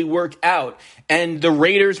didn't really work out, and the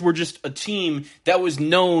Raiders were just a team that was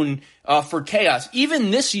known for chaos.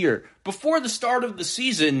 Even this year, before the start of the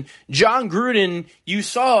season, John Gruden, you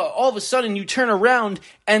saw all of a sudden you turn around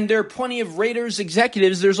and there are plenty of Raiders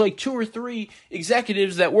executives. There's like 2 or 3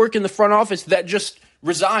 executives that work in the front office that just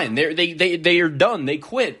resign. They are done. They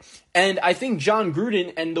quit. And I think John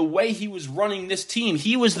Gruden and the way he was running this team,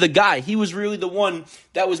 he was the guy. He was really the one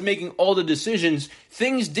that was making all the decisions.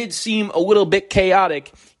 Things did seem a little bit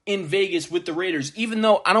chaotic in Vegas with the Raiders, even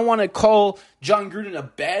though I don't want to call John Gruden a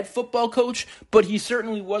bad football coach, but he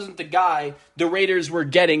certainly wasn't the guy the Raiders were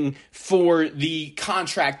getting for the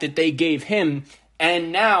contract that they gave him.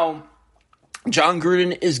 And now John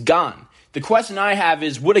Gruden is gone. The question I have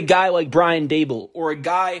is, would a guy like Brian Dable or a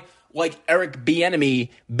guy like Eric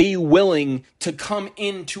Bieniemy be willing to come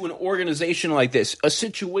into an organization like this, a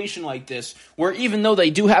situation like this, where even though they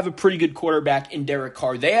do have a pretty good quarterback in Derek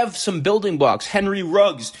Carr, they have some building blocks, Henry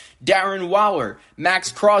Ruggs, Darren Waller,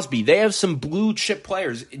 Max Crosby, they have some blue chip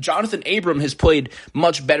players. Jonathan Abram has played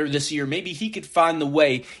much better this year. Maybe he could find the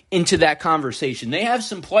way into that conversation. They have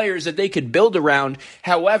some players that they could build around.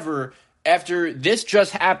 However, after this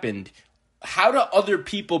just happened, how do other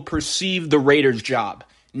people perceive the Raiders' job?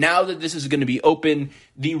 Now that this is going to be open,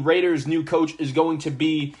 the Raiders' new coach is going to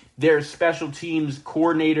be their special teams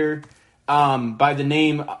coordinator by the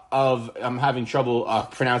name of, I'm having trouble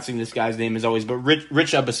pronouncing this guy's name as always, but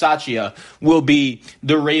Richa Bisaccia will be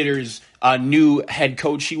the Raiders' new head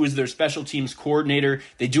coach. He was their special teams coordinator.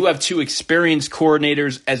 They do have 2 experienced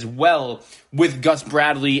coordinators as well, with Gus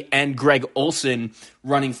Bradley and Greg Olson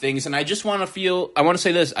running things. And I want to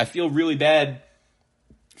say this, I feel really bad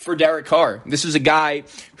for Derek Carr. This is a guy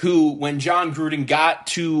who, when John Gruden got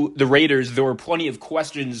to the Raiders, there were plenty of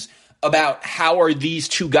questions about how are these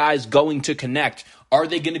 2 guys going to connect. Are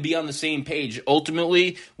they going to be on the same page?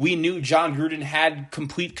 Ultimately, we knew John Gruden had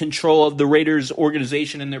complete control of the Raiders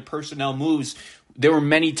organization and their personnel moves. there were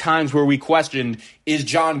many times where we questioned, is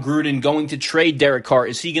John Gruden going to trade Derek Carr?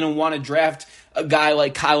 Is he going to want to draft a guy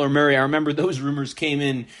like Kyler Murray? I remember those rumors came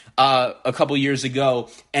in a couple years ago,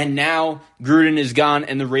 and now Gruden is gone,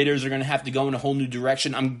 and the Raiders are going to have to go in a whole new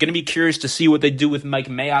direction. I'm going to be curious to see what they do with Mike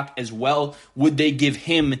Mayock as well. Would they give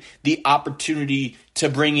him the opportunity to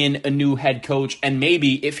bring in a new head coach? And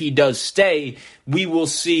maybe if he does stay, we will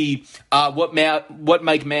see what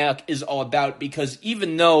Mike Mayock is all about, because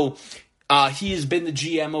even though he has been the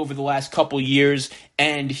GM over the last couple years,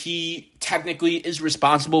 and he technically is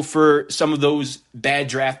responsible for some of those bad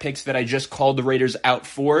draft picks that I just called the Raiders out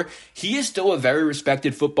for, he is still a very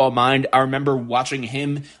respected football mind. I remember watching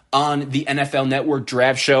him on the NFL Network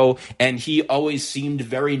draft show, and he always seemed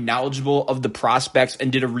very knowledgeable of the prospects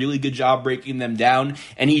and did a really good job breaking them down.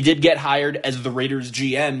 And he did get hired as the Raiders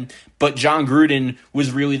GM, but John Gruden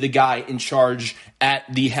was really the guy in charge at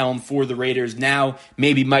the helm for the Raiders. Now,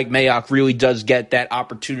 maybe Mike Mayock really does get that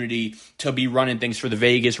opportunity to be running things for the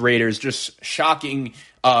Vegas Raiders. Just shocking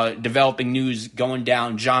developing news going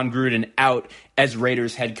down. John Gruden out as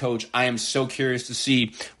Raiders head coach. I am so curious to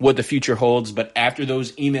see what the future holds, but after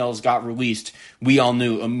those emails got released, we all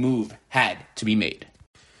knew a move had to be made.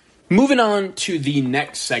 Moving on to the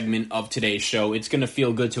next segment of today's show, it's going to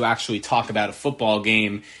feel good to actually talk about a football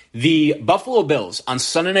game. The Buffalo Bills on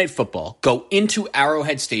Sunday Night Football go into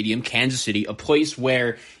Arrowhead Stadium, Kansas City, a place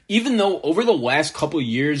where, even though over the last couple of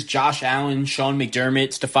years, Josh Allen, Sean McDermott,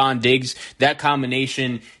 Stephon Diggs, that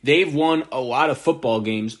combination, they've won a lot of football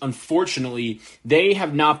games. Unfortunately, they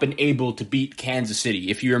have not been able to beat Kansas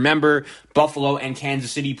City. If you remember, Buffalo and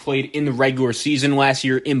Kansas City played in the regular season last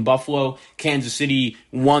year in Buffalo. Kansas City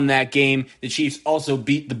won that game. The Chiefs also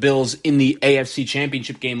beat the Bills in the AFC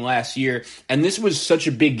Championship game last year, and this was such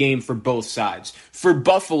a big game for both sides. For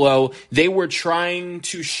Buffalo, they were trying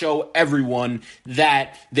to show everyone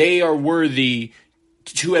that they are worthy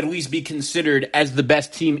to at least be considered as the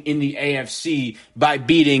best team in the AFC by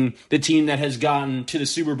beating the team that has gotten to the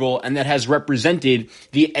Super Bowl and that has represented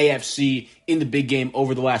the AFC in the big game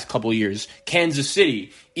over the last couple of years. Kansas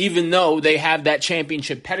City, even though they have that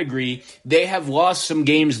championship pedigree, they have lost some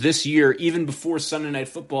games this year, even before Sunday Night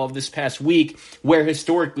Football of this past week, where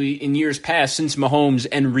historically in years past, since Mahomes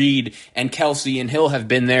and Reed and Kelsey and Hill have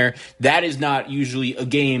been there, that is not usually a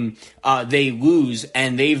game they lose,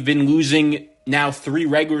 and they've been losing now 3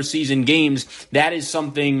 regular season games. That is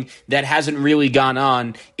something that hasn't really gone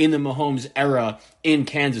on in the Mahomes era in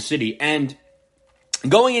Kansas City. And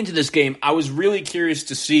going into this game, I was really curious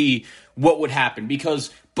to see what would happen,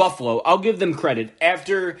 because Buffalo, I'll give them credit,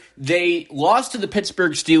 after they lost to the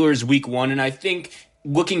Pittsburgh Steelers week 1, and I think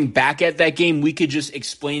looking back at that game, we could just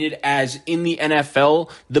explain it as, in the NFL,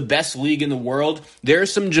 the best league in the world, there are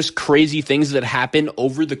some just crazy things that happen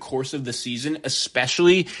over the course of the season,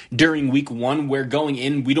 especially during week 1, where going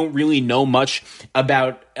in, we don't really know much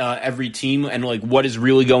about every team and like what is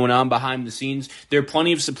really going on behind the scenes. There are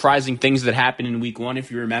plenty of surprising things that happened in week 1. If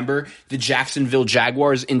you remember, the Jacksonville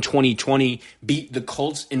Jaguars in 2020 beat the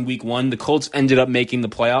Colts in week 1. The Colts ended up making the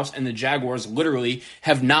playoffs, and the Jaguars literally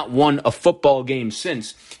have not won a football game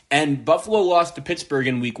since. And Buffalo lost to Pittsburgh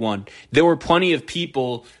in week 1. There were plenty of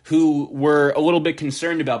people who were a little bit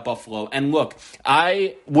concerned about Buffalo. And look,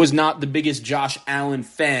 I was not the biggest Josh Allen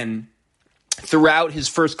fan throughout his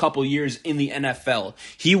first couple years in the NFL.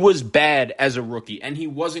 He was bad as a rookie, and he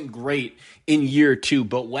wasn't great in year 2.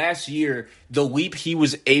 But last year, the leap he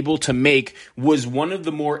was able to make was one of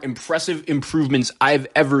the more impressive improvements I've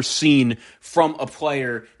ever seen from a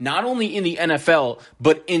player, not only in the NFL,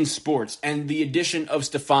 but in sports. And the addition of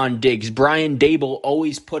Stephon Diggs, Brian Dable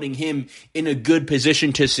always putting him in a good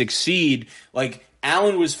position to succeed. Like,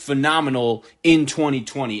 Allen was phenomenal in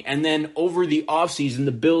 2020. And then over the offseason,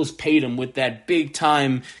 the Bills paid him with that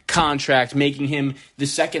big-time contract, making him the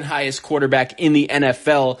second highest quarterback in the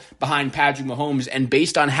NFL behind Patrick Mahomes. And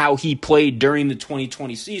based on how he played during the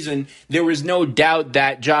 2020 season, there was no doubt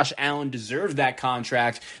that Josh Allen deserved that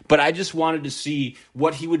contract. But I just wanted to see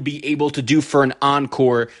what he would be able to do for an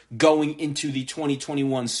encore going into the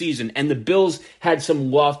 2021 season. And the Bills had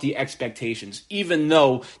some lofty expectations, even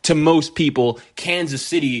though to most people, Kansas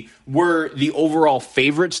City were the overall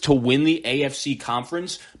favorites to win the AFC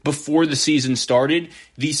conference before the season started.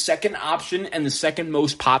 The second option and the second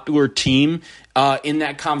most popular team in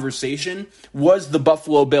that conversation was the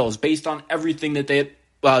Buffalo Bills, based on everything that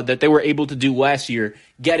they were able to do last year,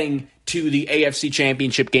 getting to the AFC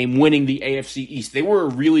Championship game, winning the AFC East. They were a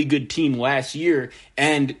really good team last year,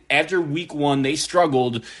 and after week 1, they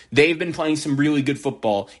struggled. They've been playing some really good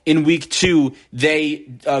football. In week 2, they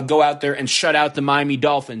go out there and shut out the Miami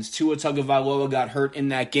Dolphins. Tua Tagovailoa got hurt in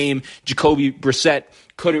that game. Jacoby Brissett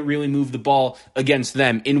couldn't really move the ball against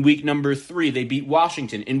them. In week number 3, they beat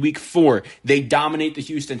Washington. In week 4, they dominate the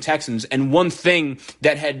Houston Texans. And one thing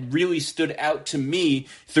that had really stood out to me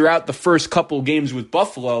throughout the first couple games with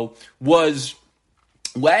Buffalo was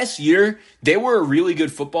last year, they were a really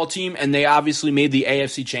good football team, and they obviously made the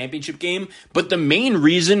AFC Championship game. But the main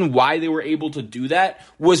reason why they were able to do that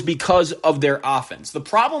was because of their offense. The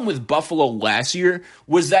problem with Buffalo last year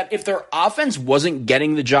was that if their offense wasn't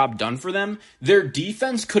getting the job done for them, their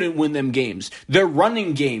defense couldn't win them games. Their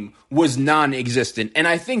running game was non-existent. And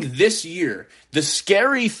I think this year, the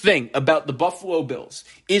scary thing about the Buffalo Bills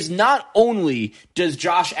is not only does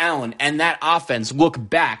Josh Allen and that offense look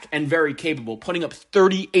back and very capable, putting up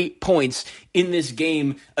 38 points in this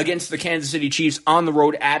game against the Kansas City Chiefs on the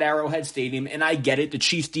road at Arrowhead Stadium, and I get it, the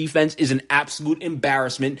Chiefs defense is an absolute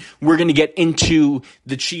embarrassment. We're going to get into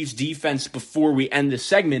the Chiefs defense before we end this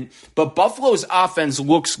segment, but Buffalo's offense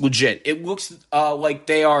looks legit. It looks like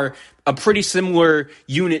they are a pretty similar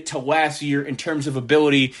unit to last year in terms of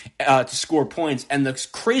ability to score points. And the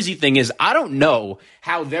crazy thing is, I don't know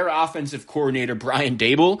how their offensive coordinator, Brian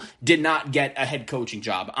Daboll, did not get a head coaching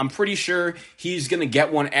job. I'm pretty sure he's going to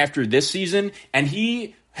get one after this season, and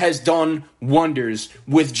he has done wonders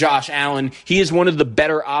with Josh Allen. He is one of the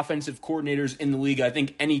better offensive coordinators in the league. I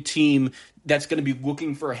think any team that's going to be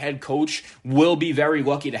looking for a head coach will be very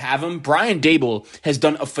lucky to have him. Brian Daboll has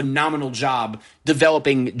done a phenomenal job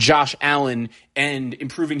developing Josh Allen and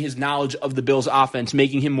improving his knowledge of the Bills' offense,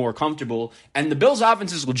 making him more comfortable. And the Bills'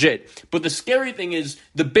 offense is legit. But the scary thing is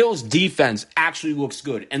the Bills' defense actually looks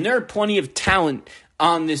good. And there are plenty of talent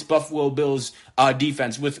on this Buffalo Bills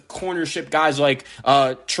defense with cornership guys like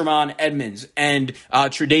Tremont Edmonds and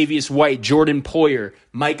Tre'Davious White, Jordan Poyer,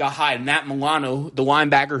 Micah Hyde, Matt Milano, the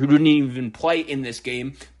linebacker who didn't even play in this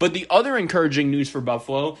game. But the other encouraging news for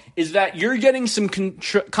Buffalo is that you're getting some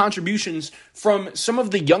contributions from some of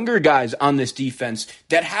the younger guys on this defense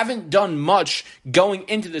that haven't done much going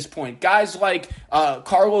into this point. Guys like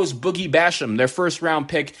Carlos Boogie Basham, their first-round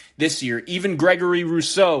pick this year. Even Gregory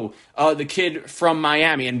Rousseau, the kid from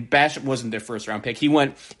Miami. And Basham wasn't their first-round pick. He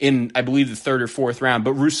went in, I believe, the 3rd or 4th round.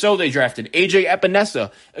 But Rousseau they drafted. A.J.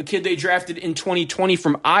 Epinesa, a kid they drafted in 2020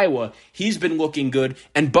 from Iowa. He's been looking good.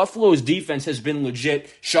 And Buffalo's defense has been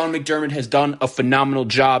legit. Sean McDermott has done a phenomenal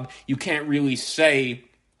job. You can't really say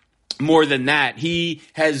more than that. He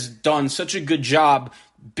has done such a good job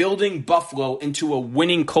building Buffalo into a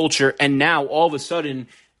winning culture. And now, all of a sudden,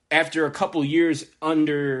 after a couple years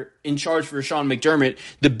in charge for Sean McDermott,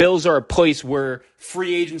 the Bills are a place where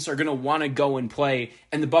free agents are going to want to go and play,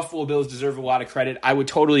 and the Buffalo Bills deserve a lot of credit. I would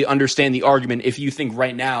totally understand the argument if you think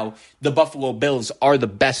right now the Buffalo Bills are the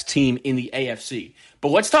best team in the AFC. But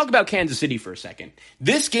let's talk about Kansas City for a second.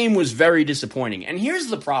 This game was very disappointing, and here's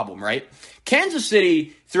the problem, right? Kansas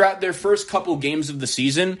City, throughout their first couple games of the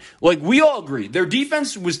season, like we all agree, their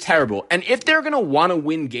defense was terrible. And if they're going to want to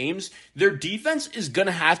win games, their defense is going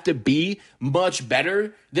to have to be much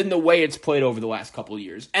better than the way it's played over the last couple of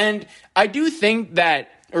years. And I do think that,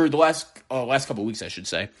 or the last couple of weeks, I should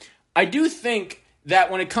say, I do think that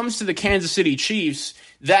when it comes to the Kansas City Chiefs,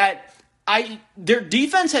 that their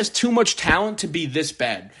defense has too much talent to be this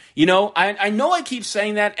bad. You know, I know I keep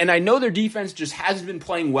saying that, and I know their defense just hasn't been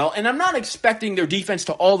playing well, and I'm not expecting their defense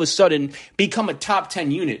to all of a sudden become a top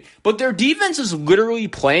 10 unit, but their defense is literally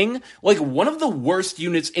playing like one of the worst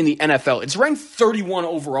units in the NFL. It's ranked 31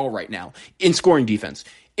 overall right now in scoring defense.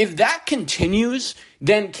 If that continues,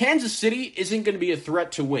 then Kansas City isn't going to be a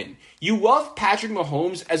threat to win. You love Patrick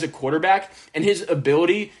Mahomes as a quarterback and his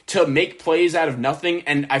ability to make plays out of nothing,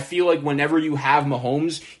 and I feel like whenever you have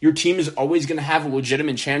Mahomes, your team is always going to have a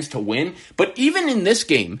legitimate chance to win. But even in this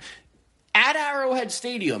game, at Arrowhead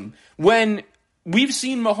Stadium, when we've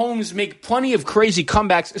seen Mahomes make plenty of crazy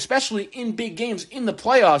comebacks, especially in big games in the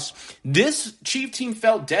playoffs, this Chief team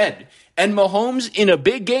felt dead. And Mahomes, in a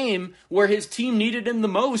big game where his team needed him the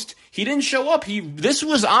most, he didn't show up. This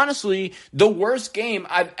was honestly the worst game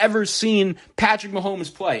I've ever seen Patrick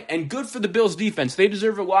Mahomes play. And good for the Bills defense. They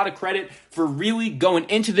deserve a lot of credit for really going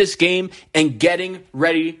into this game and getting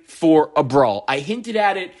ready for a brawl. I hinted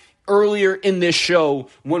at it earlier in this show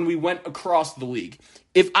when we went across the league.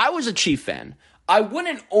 If I was a Chief fan, I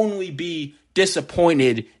wouldn't only be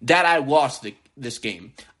disappointed that I lost this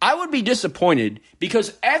game. I would be disappointed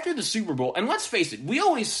because after the Super Bowl, and let's face it, we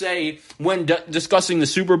always say when discussing the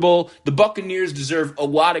Super Bowl, the Buccaneers deserve a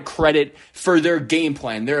lot of credit for their game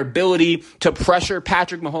plan, their ability to pressure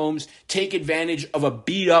Patrick Mahomes, take advantage of a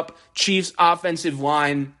beat-up Chiefs offensive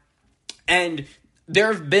line, and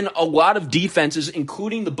there have been a lot of defenses,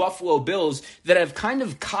 including the Buffalo Bills, that have kind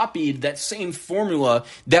of copied that same formula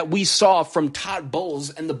that we saw from Todd Bowles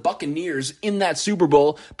and the Buccaneers in that Super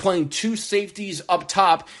Bowl, playing two safeties up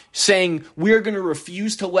top, saying we're going to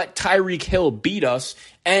refuse to let Tyreek Hill beat us,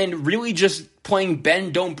 and really just playing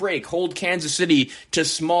bend, don't break, hold Kansas City to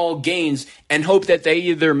small gains and hope that they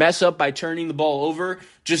either mess up by turning the ball over,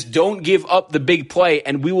 just don't give up the big play,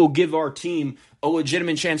 and we will give our team a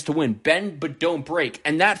legitimate chance to win. Bend, but don't break.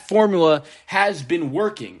 And that formula has been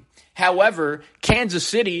working. However, Kansas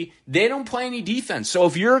City, they don't play any defense. So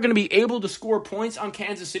if you're going to be able to score points on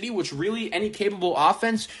Kansas City, which really any capable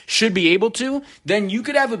offense should be able to, then you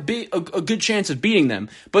could have a good chance of beating them.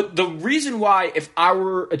 But the reason why, if I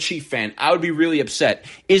were a Chief fan, I would be really upset,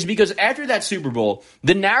 is because after that Super Bowl,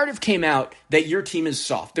 the narrative came out that your team is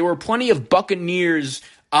soft. There were plenty of Buccaneers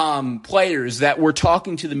players that were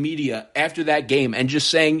talking to the media after that game and just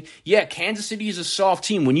saying, yeah, Kansas City is a soft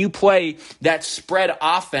team. When you play that spread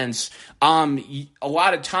offense, a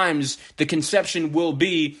lot of times the conception will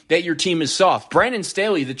be that your team is soft. Brandon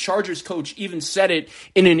Staley, the Chargers coach, even said it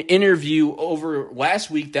in an interview over last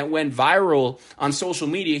week that went viral on social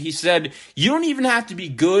media. He said, you don't even have to be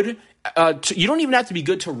good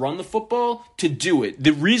to run the football to do it.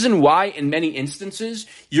 The reason why, in many instances,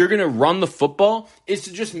 you're going to run the football is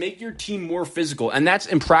to just make your team more physical. And that's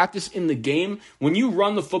in practice in the game. When you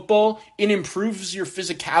run the football, it improves your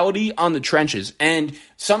physicality on the trenches. And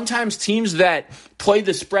sometimes teams that play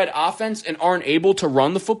the spread offense and aren't able to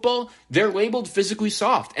run the football, they're labeled physically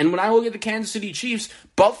soft. And when I look at the Kansas City Chiefs,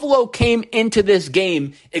 Buffalo came into this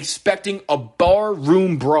game expecting a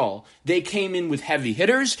barroom brawl. They came in with heavy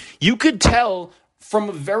hitters. You could tell from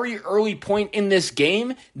a very early point in this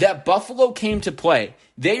game that Buffalo came to play.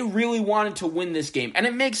 They really wanted to win this game. And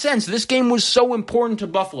it makes sense. This game was so important to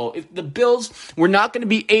Buffalo. If the Bills were not going to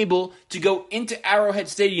be able to go into Arrowhead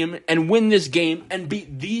Stadium and win this game and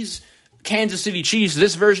beat these Kansas City Chiefs,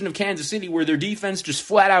 this version of Kansas City where their defense just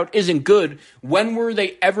flat out isn't good, when were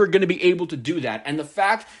they ever going to be able to do that? And the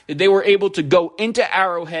fact that they were able to go into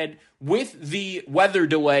Arrowhead with the weather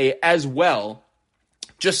delay as well,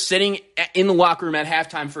 just sitting in the locker room at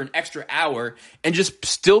halftime for an extra hour and just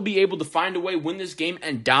still be able to find a way, win this game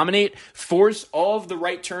and dominate, force all of the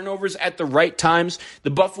right turnovers at the right times.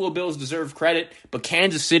 The Buffalo Bills deserve credit, but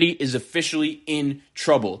Kansas City is officially in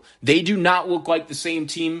trouble. They do not look like the same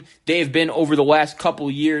team they have been over the last couple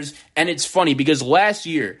of years, and it's funny because last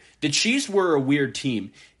year, the Chiefs were a weird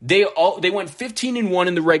team. They went 15-1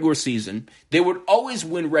 in the regular season. They would always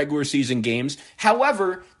win regular season games.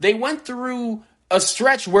 However, they went through a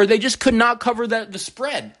stretch where they just could not cover the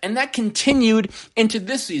spread. And that continued into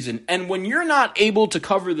this season. And when you're not able to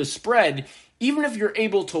cover the spread, even if you're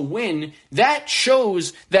able to win, that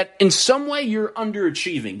shows that in some way you're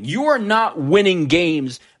underachieving. You are not winning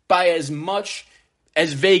games by as much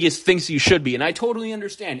as Vegas thinks you should be. And I totally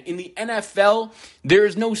understand. In the NFL, there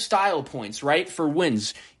is no style points, right, for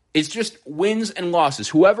wins. It's just wins and losses.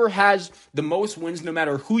 Whoever has the most wins, no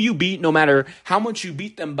matter who you beat, no matter how much you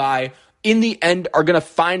beat them by, in the end are going to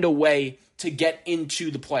find a way to get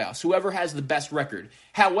into the playoffs. Whoever has the best record.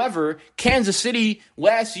 However, Kansas City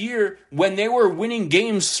last year, when they were winning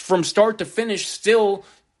games from start to finish, still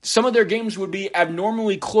some of their games would be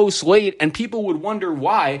abnormally close late, and people would wonder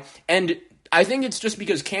why. And I think it's just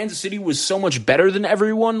because Kansas City was so much better than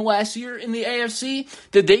everyone last year in the AFC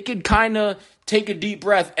that they could kind of take a deep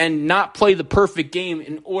breath and not play the perfect game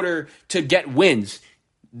in order to get wins.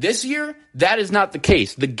 This year, that is not the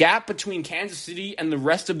case. The gap between Kansas City and the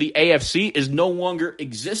rest of the AFC is no longer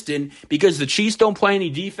existent because the Chiefs don't play any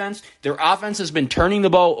defense. Their offense has been turning the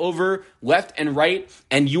ball over left and right,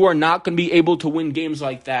 and you are not going to be able to win games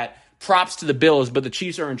like that. Props to the Bills, but the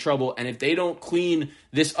Chiefs are in trouble, and if they don't clean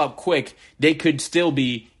this up quick, they could still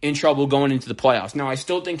be in trouble going into the playoffs. Now, I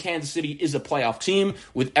still think Kansas City is a playoff team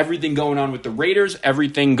with everything going on with the Raiders,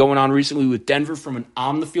 everything going on recently with Denver from an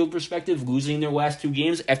on-the-field perspective, losing their last two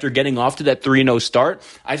games after getting off to that 3-0 start.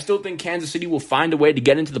 I still think Kansas City will find a way to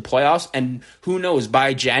get into the playoffs, and who knows,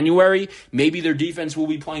 by January, maybe their defense will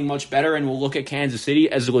be playing much better and we'll look at Kansas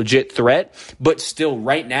City as a legit threat. But still,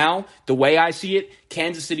 right now, the way I see it,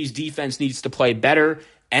 Kansas City's defense needs to play better,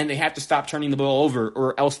 and they have to stop turning the ball over,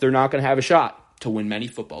 or else they're not going to have a shot to win many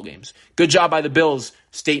football games. Good job by the Bills.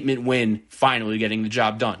 Statement win, finally getting the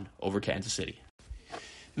job done over Kansas City.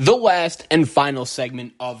 The last and final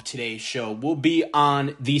segment of today's show will be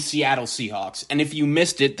on the Seattle Seahawks. And if you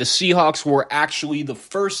missed it, the Seahawks were actually the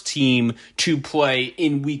first team to play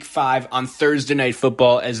in Week 5 on Thursday Night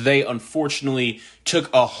Football, as they unfortunately took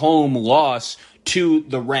a home loss to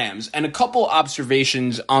the Rams. And a couple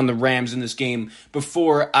observations on the Rams in this game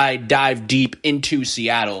before I dive deep into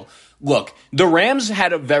Seattle. Look, the Rams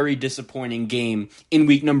had a very disappointing game in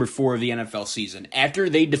week number 4 of the NFL season. After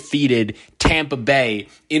they defeated Tampa Bay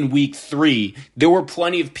in week 3, there were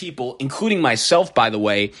plenty of people, including myself, by the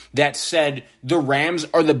way, that said the Rams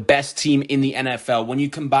are the best team in the NFL. When you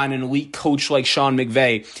combine an elite coach like Sean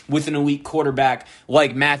McVay with an elite quarterback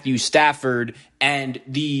like Matthew Stafford and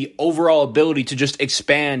the overall ability to just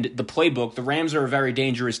expand the playbook, the Rams are a very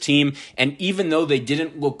dangerous team. And even though they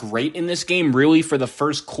didn't look great in this game, really for the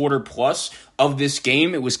first quarter plus of this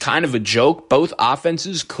game, it was kind of a joke. Both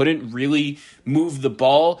offenses couldn't really move the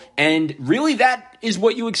ball. And really that is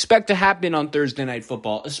what you expect to happen on Thursday Night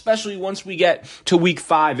Football, especially once we get to week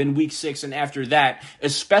 5 and week 6 and after that,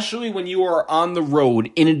 especially when you are on the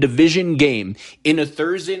road in a division game in a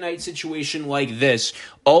Thursday night situation like this.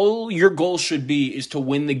 All your goal should be is to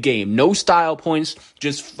win the game. No style points.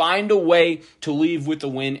 Just find a way to leave with the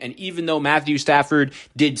win. And even though Matthew Stafford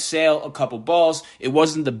did sail a couple balls, it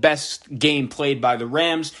wasn't the best game played by the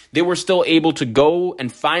Rams. They were still able to go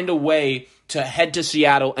and find a way to head to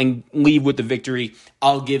Seattle and leave with the victory.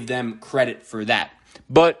 I'll give them credit for that.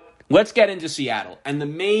 But let's get into Seattle. And the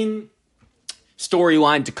main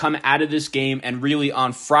storyline to come out of this game, and really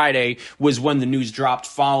on Friday was when the news dropped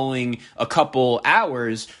following a couple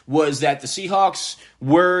hours, was that the Seahawks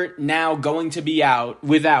were now going to be out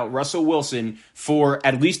without Russell Wilson for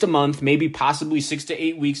at least a month, maybe possibly 6 to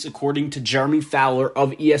 8 weeks, according to Jeremy Fowler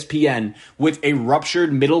of ESPN, with a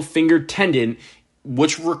ruptured middle finger tendon,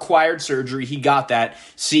 which required surgery. He got that.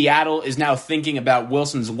 Seattle is now thinking about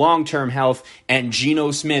Wilson's long-term health, and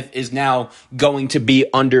Geno Smith is now going to be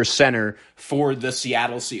under center for the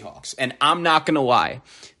Seattle Seahawks. And I'm not going to lie,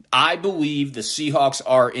 I believe the Seahawks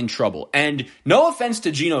are in trouble. And no offense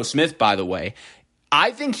to Geno Smith, by the way,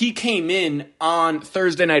 I think he came in on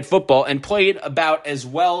Thursday Night Football and played about as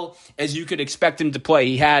well as you could expect him to play.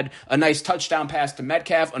 He had a nice touchdown pass to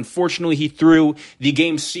Metcalf. Unfortunately, he threw the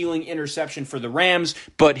game-sealing interception for the Rams,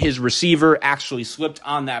 but his receiver actually slipped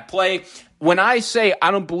on that play. When I say I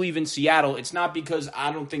don't believe in Seattle, it's not because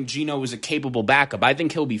I don't think Geno is a capable backup. I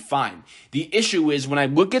think he'll be fine. The issue is when I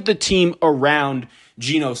look at the team around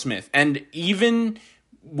Geno Smith, and even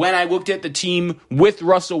when I looked at the team with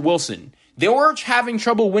Russell Wilson, they were having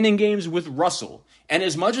trouble winning games with Russell. And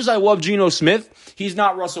as much as I love Geno Smith, he's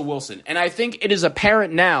not Russell Wilson. And I think it is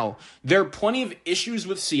apparent now there are plenty of issues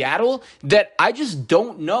with Seattle that I just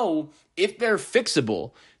don't know if they're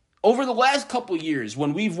fixable. Over the last couple years,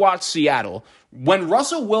 when we've watched Seattle, when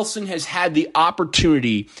Russell Wilson has had the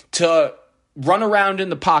opportunity to run around in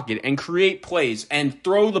the pocket and create plays and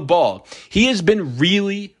throw the ball, he has been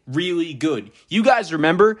really, really good. You guys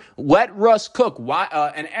remember, let Russ cook. Why?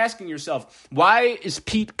 And asking yourself, why is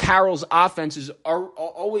Pete Carroll's offenses are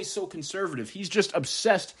always so conservative? He's just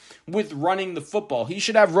obsessed with running the football. He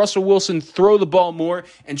should have Russell Wilson throw the ball more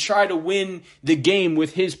and try to win the game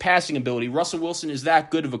with his passing ability. Russell Wilson is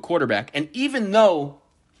that good of a quarterback. And even though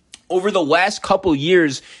over the last couple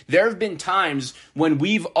years, there have been times when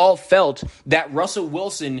we've all felt that Russell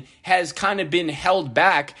Wilson has kind of been held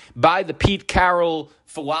back by the Pete Carroll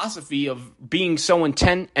philosophy of being so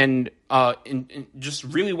intent and just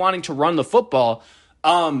really wanting to run the football.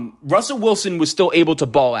 Russell Wilson was still able to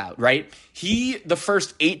ball out, right? He, the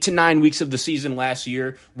first 8 to 9 weeks of the season last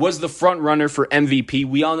year, was the front runner for MVP.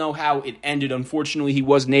 We all know how it ended. Unfortunately, he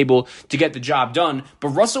wasn't able to get the job done. But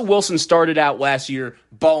Russell Wilson started out last year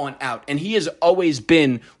balling out. And he has always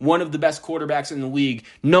been one of the best quarterbacks in the league,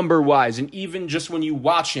 number-wise. And even just when you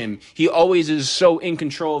watch him, he always is so in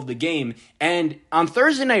control of the game. And on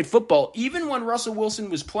Thursday Night Football, even when Russell Wilson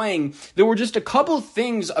was playing, there were just a couple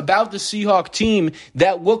things about the Seahawks team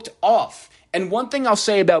that looked off. And one thing I'll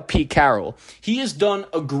say about Pete Carroll, he has done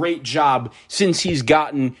a great job since he's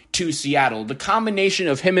gotten to Seattle. The combination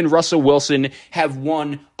of him and Russell Wilson have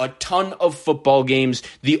won a ton of football games.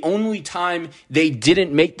 The only time they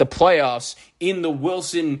didn't make the playoffs in the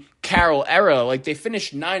Wilson-Carroll era, like they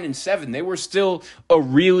finished 9-7. They were still a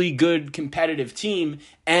really good competitive team.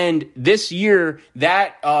 And this year,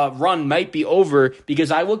 that run might be over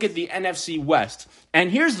because I look at the NFC West.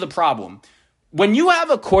 And here's the problem. When you have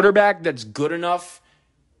a quarterback that's good enough,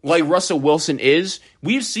 like Russell Wilson is,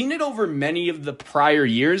 we've seen it over many of the prior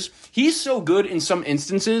years. He's so good in some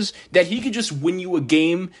instances that he could just win you a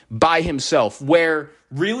game by himself, where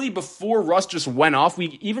really before Russ just went off.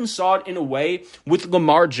 We even saw it in a way with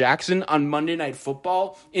Lamar Jackson on Monday Night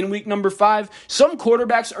Football in week number 5. Some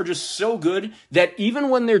quarterbacks are just so good that even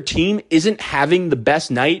when their team isn't having the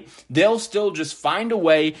best night, they'll still just find a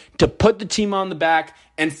way to put the team on the back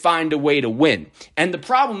and find a way to win. And the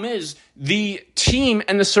problem is the team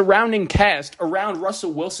and the surrounding cast around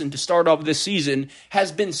Russell Wilson to start off this season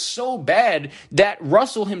has been so bad that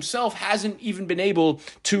Russell himself hasn't even been able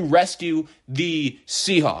to rescue the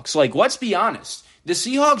Seahawks. Like, let's be honest. The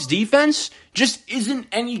Seahawks defense just isn't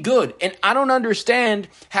any good. And I don't understand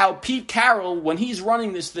how Pete Carroll, when he's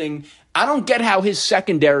running this thing, I don't get how his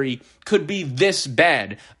secondary could be this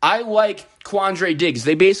bad. I like Quandre Diggs.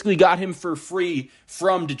 They basically got him for free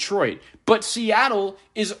from Detroit. But Seattle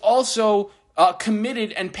is also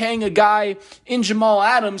committed and paying a guy in Jamal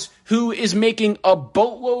Adams who is making a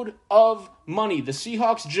boatload of money. The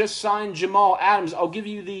Seahawks just signed Jamal Adams. I'll give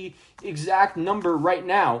you the exact number right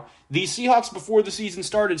now. The Seahawks, before the season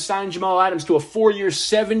started, signed Jamal Adams to a 4-year,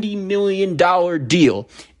 $70 million deal.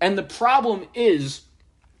 And the problem is,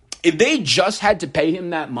 if they just had to pay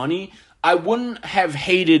him that money, I wouldn't have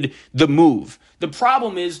hated the move. The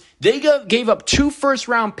problem is they gave up 2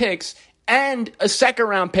 first-round picks and a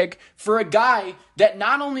second-round pick for a guy that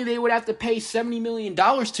not only they would have to pay $70 million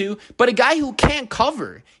to, but a guy who can't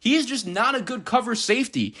cover. He is just not a good cover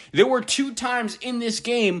safety. There were 2 times in this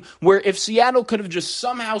game where if Seattle could have just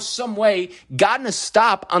somehow, some way gotten a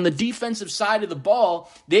stop on the defensive side of the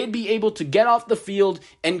ball, they'd be able to get off the field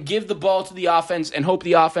and give the ball to the offense and hope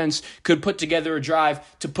the offense could put together a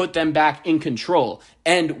drive to put them back in control.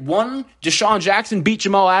 And one, Deshaun Jackson beat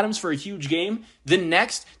Jamal Adams for a huge game. The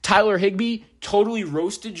next, Tyler Higbee totally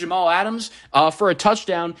roasted Jamal Adams for a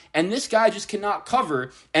touchdown, and this guy just cannot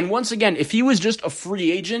cover. And once again, if he was just a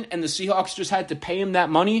free agent and the Seahawks just had to pay him that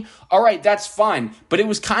money, all right, that's fine. But it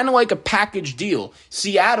was kind of like a package deal.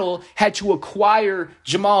 Seattle had to acquire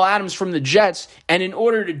Jamal Adams from the Jets, and in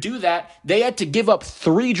order to do that, they had to give up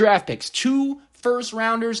 3 draft picks, 2 first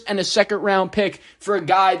rounders and a second round pick for a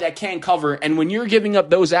guy that can't cover. And when you're giving up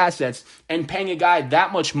those assets and paying a guy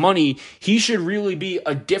that much money, he should really be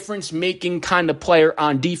a difference making kind of player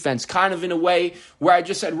on defense, kind of in a way where I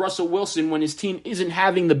just said Russell Wilson, when his team isn't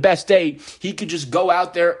having the best day, he could just go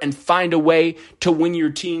out there and find a way to win your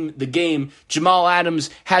team the game. Jamal Adams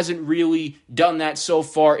hasn't really done that so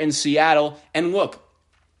far in Seattle. And look,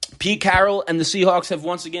 Pete Carroll and the Seahawks have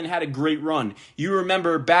once again had a great run. You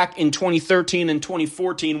remember back in 2013 and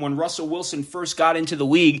 2014 when Russell Wilson first got into the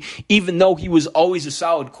league, even though he was always a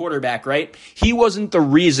solid quarterback, right? He wasn't the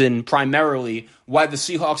reason primarily why the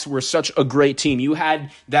Seahawks were such a great team. You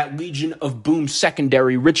had that Legion of Boom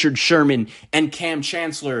secondary, Richard Sherman and Cam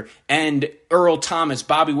Chancellor and Earl Thomas,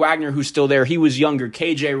 Bobby Wagner, who's still there. He was younger.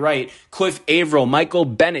 KJ Wright, Cliff Averill, Michael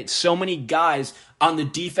Bennett, so many guys on the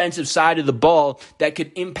defensive side of the ball that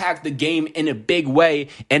could impact the game in a big way.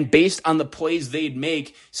 And based on the plays they'd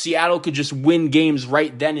make, Seattle could just win games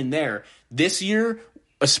right then and there. This year,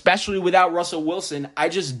 especially without Russell Wilson, I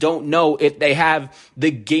just don't know if they have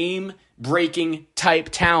the game-breaking type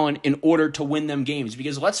talent in order to win them games.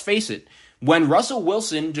 Because let's face it, when Russell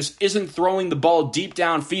Wilson just isn't throwing the ball deep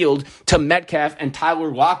downfield to Metcalf and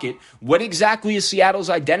Tyler Lockett, what exactly is Seattle's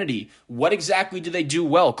identity? What exactly do they do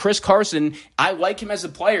well? Chris Carson, I like him as a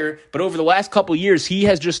player, but over the last couple years, he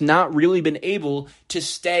has just not really been able to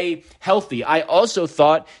stay healthy. I also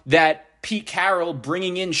thought that Pete Carroll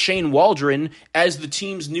bringing in Shane Waldron as the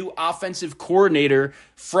team's new offensive coordinator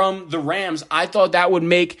from the Rams, I thought that would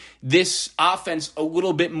make this offense a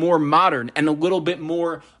little bit more modern and a little bit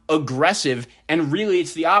more aggressive, and really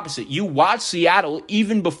it's the opposite. You watch Seattle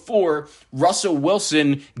even before Russell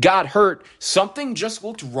Wilson got hurt, something just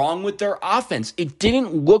looked wrong with their offense. It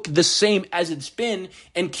didn't look the same as it's been,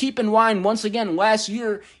 and keep in mind, once again, last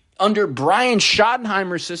year, under Brian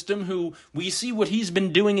Schottenheimer's system, who we see what he's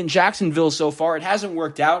been doing in Jacksonville so far, it hasn't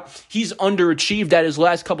worked out. He's underachieved at his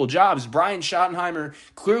last couple jobs. Brian Schottenheimer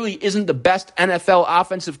clearly isn't the best NFL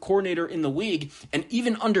offensive coordinator in the league, and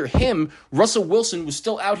even under him, Russell Wilson was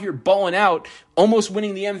still out here balling out, almost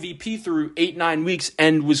winning the MVP through 8-9 weeks,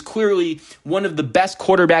 and was clearly one of the best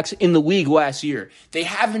quarterbacks in the league last year. They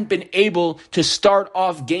haven't been able to start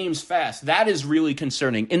off games fast. That is really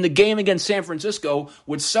concerning. In the game against San Francisco,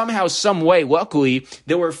 which somehow, some way, luckily,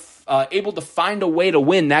 they were able to find a way to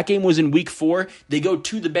win. That game was in week 4. They go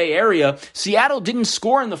to the Bay Area. Seattle didn't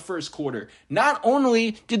score in the first quarter. Not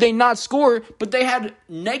only did they not score, but they had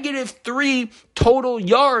 -3 total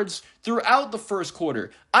yards throughout the first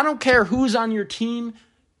quarter. I don't care who's on your team.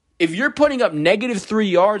 If you're putting up -3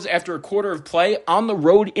 yards after a quarter of play on the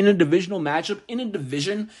road in a divisional matchup, in a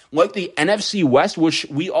division like the NFC West, which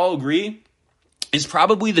we all agree is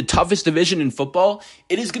probably the toughest division in football,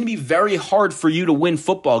 it is going to be very hard for you to win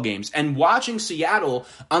football games. And watching Seattle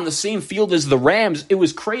on the same field as the Rams, it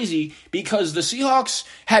was crazy because the Seahawks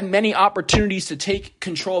had many opportunities to take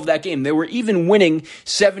control of that game. They were even winning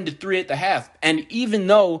 7-3 at the half. And even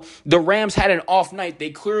though the Rams had an off night, they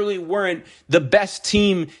clearly weren't the best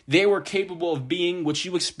team they were capable of being, which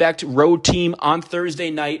you expect road team on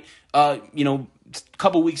Thursday night,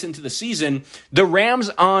 couple weeks into the season. The Rams,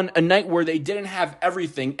 on a night where they didn't have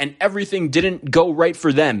everything and everything didn't go right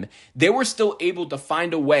for them, they were still able to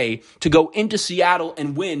find a way to go into Seattle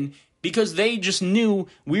and win because they just knew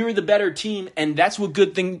we were the better team, and that's what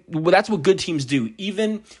good teams do.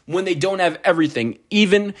 Even when they don't have everything,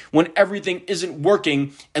 even when everything isn't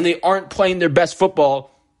working and they aren't playing their best football,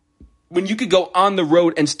 when you could go on the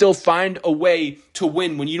road and still find a way to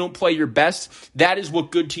win when you don't play your best, that is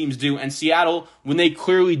what good teams do. And Seattle, when they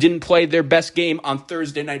clearly didn't play their best game on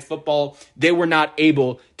Thursday Night Football, they were not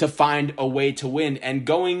able to find a way to win. And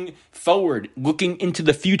going forward, looking into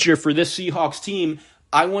the future for this Seahawks team,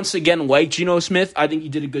 I once again like Geno Smith. I think he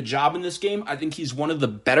did a good job in this game. I think he's one of the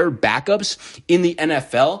better backups in the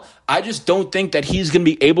NFL. I just don't think that he's going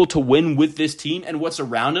to be able to win with this team and what's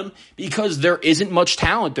around him because there isn't much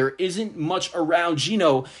talent. There isn't much around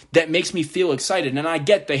Geno that makes me feel excited. And I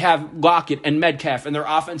get they have Lockett and Metcalf and their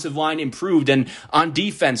offensive line improved. And on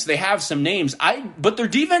defense, they have some names. But their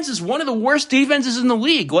defense is one of the worst defenses in the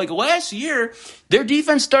league. Like last year, their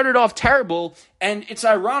defense started off terrible. And it's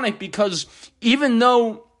ironic because even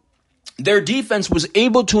though their defense was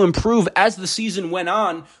able to improve as the season went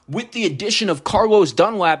on with the addition of Carlos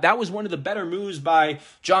Dunlap, that was one of the better moves by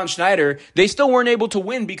John Schneider. They still weren't able to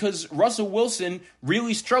win because Russell Wilson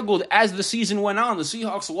really struggled as the season went on. The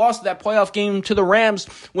Seahawks lost that playoff game to the Rams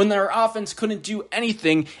when their offense couldn't do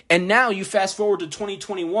anything. And now you fast forward to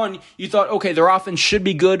 2021, you thought, okay, their offense should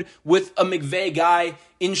be good with a McVay guy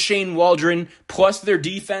in Shane Waldron, plus their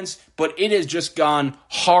defense, but it has just gone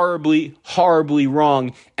horribly, horribly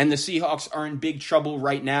wrong, and the Seahawks are in big trouble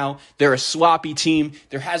right now. They're a sloppy team.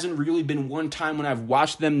 There hasn't really been one time when I've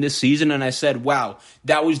watched them this season and I said, wow,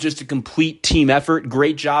 that was just a complete team effort.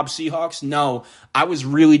 Great job, Seahawks. No, I was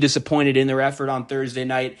really disappointed in their effort on Thursday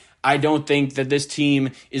night. I don't think that this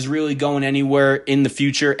team is really going anywhere in the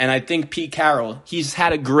future. And I think Pete Carroll, he's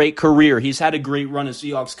had a great career. He's had a great run as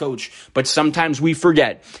Seahawks coach. But sometimes we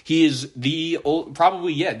forget he is the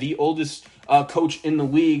oldest coach in the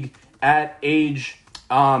league at age,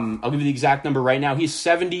 I'll give you the exact number right now. He's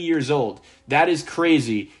 70 years old. That is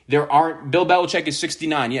crazy. Bill Belichick is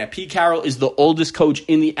 69. Yeah, Pete Carroll is the oldest coach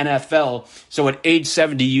in the NFL. So at age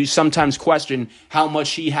 70, you sometimes question how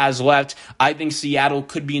much he has left. I think Seattle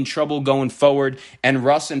could be in trouble going forward. And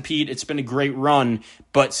Russ and Pete, it's been a great run.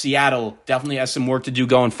 But Seattle definitely has some work to do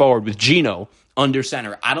going forward with Geno under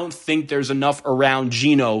center. I don't think there's enough around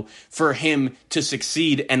Geno for him to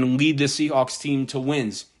succeed and lead the Seahawks team to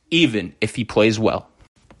wins, even if he plays well.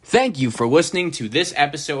 Thank you for listening to this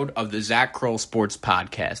episode of the Zach Krull Sports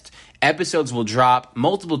Podcast. Episodes will drop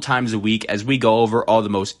multiple times a week as we go over all the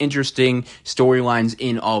most interesting storylines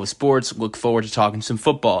in all of sports. Look forward to talking some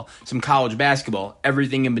football, some college basketball,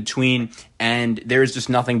 everything in between, and there's just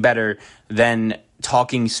nothing better than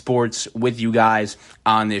talking sports with you guys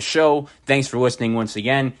on this show. Thanks for listening once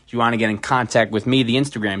again. If you want to get in contact with me, the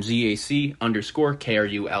Instagram, ZAC_KRULL,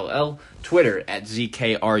 Twitter at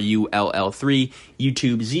ZKRULL3,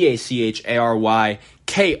 YouTube,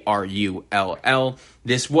 ZACHARYKRULL.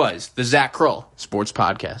 This was the Zach Krull Sports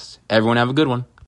Podcast. Everyone have a good one.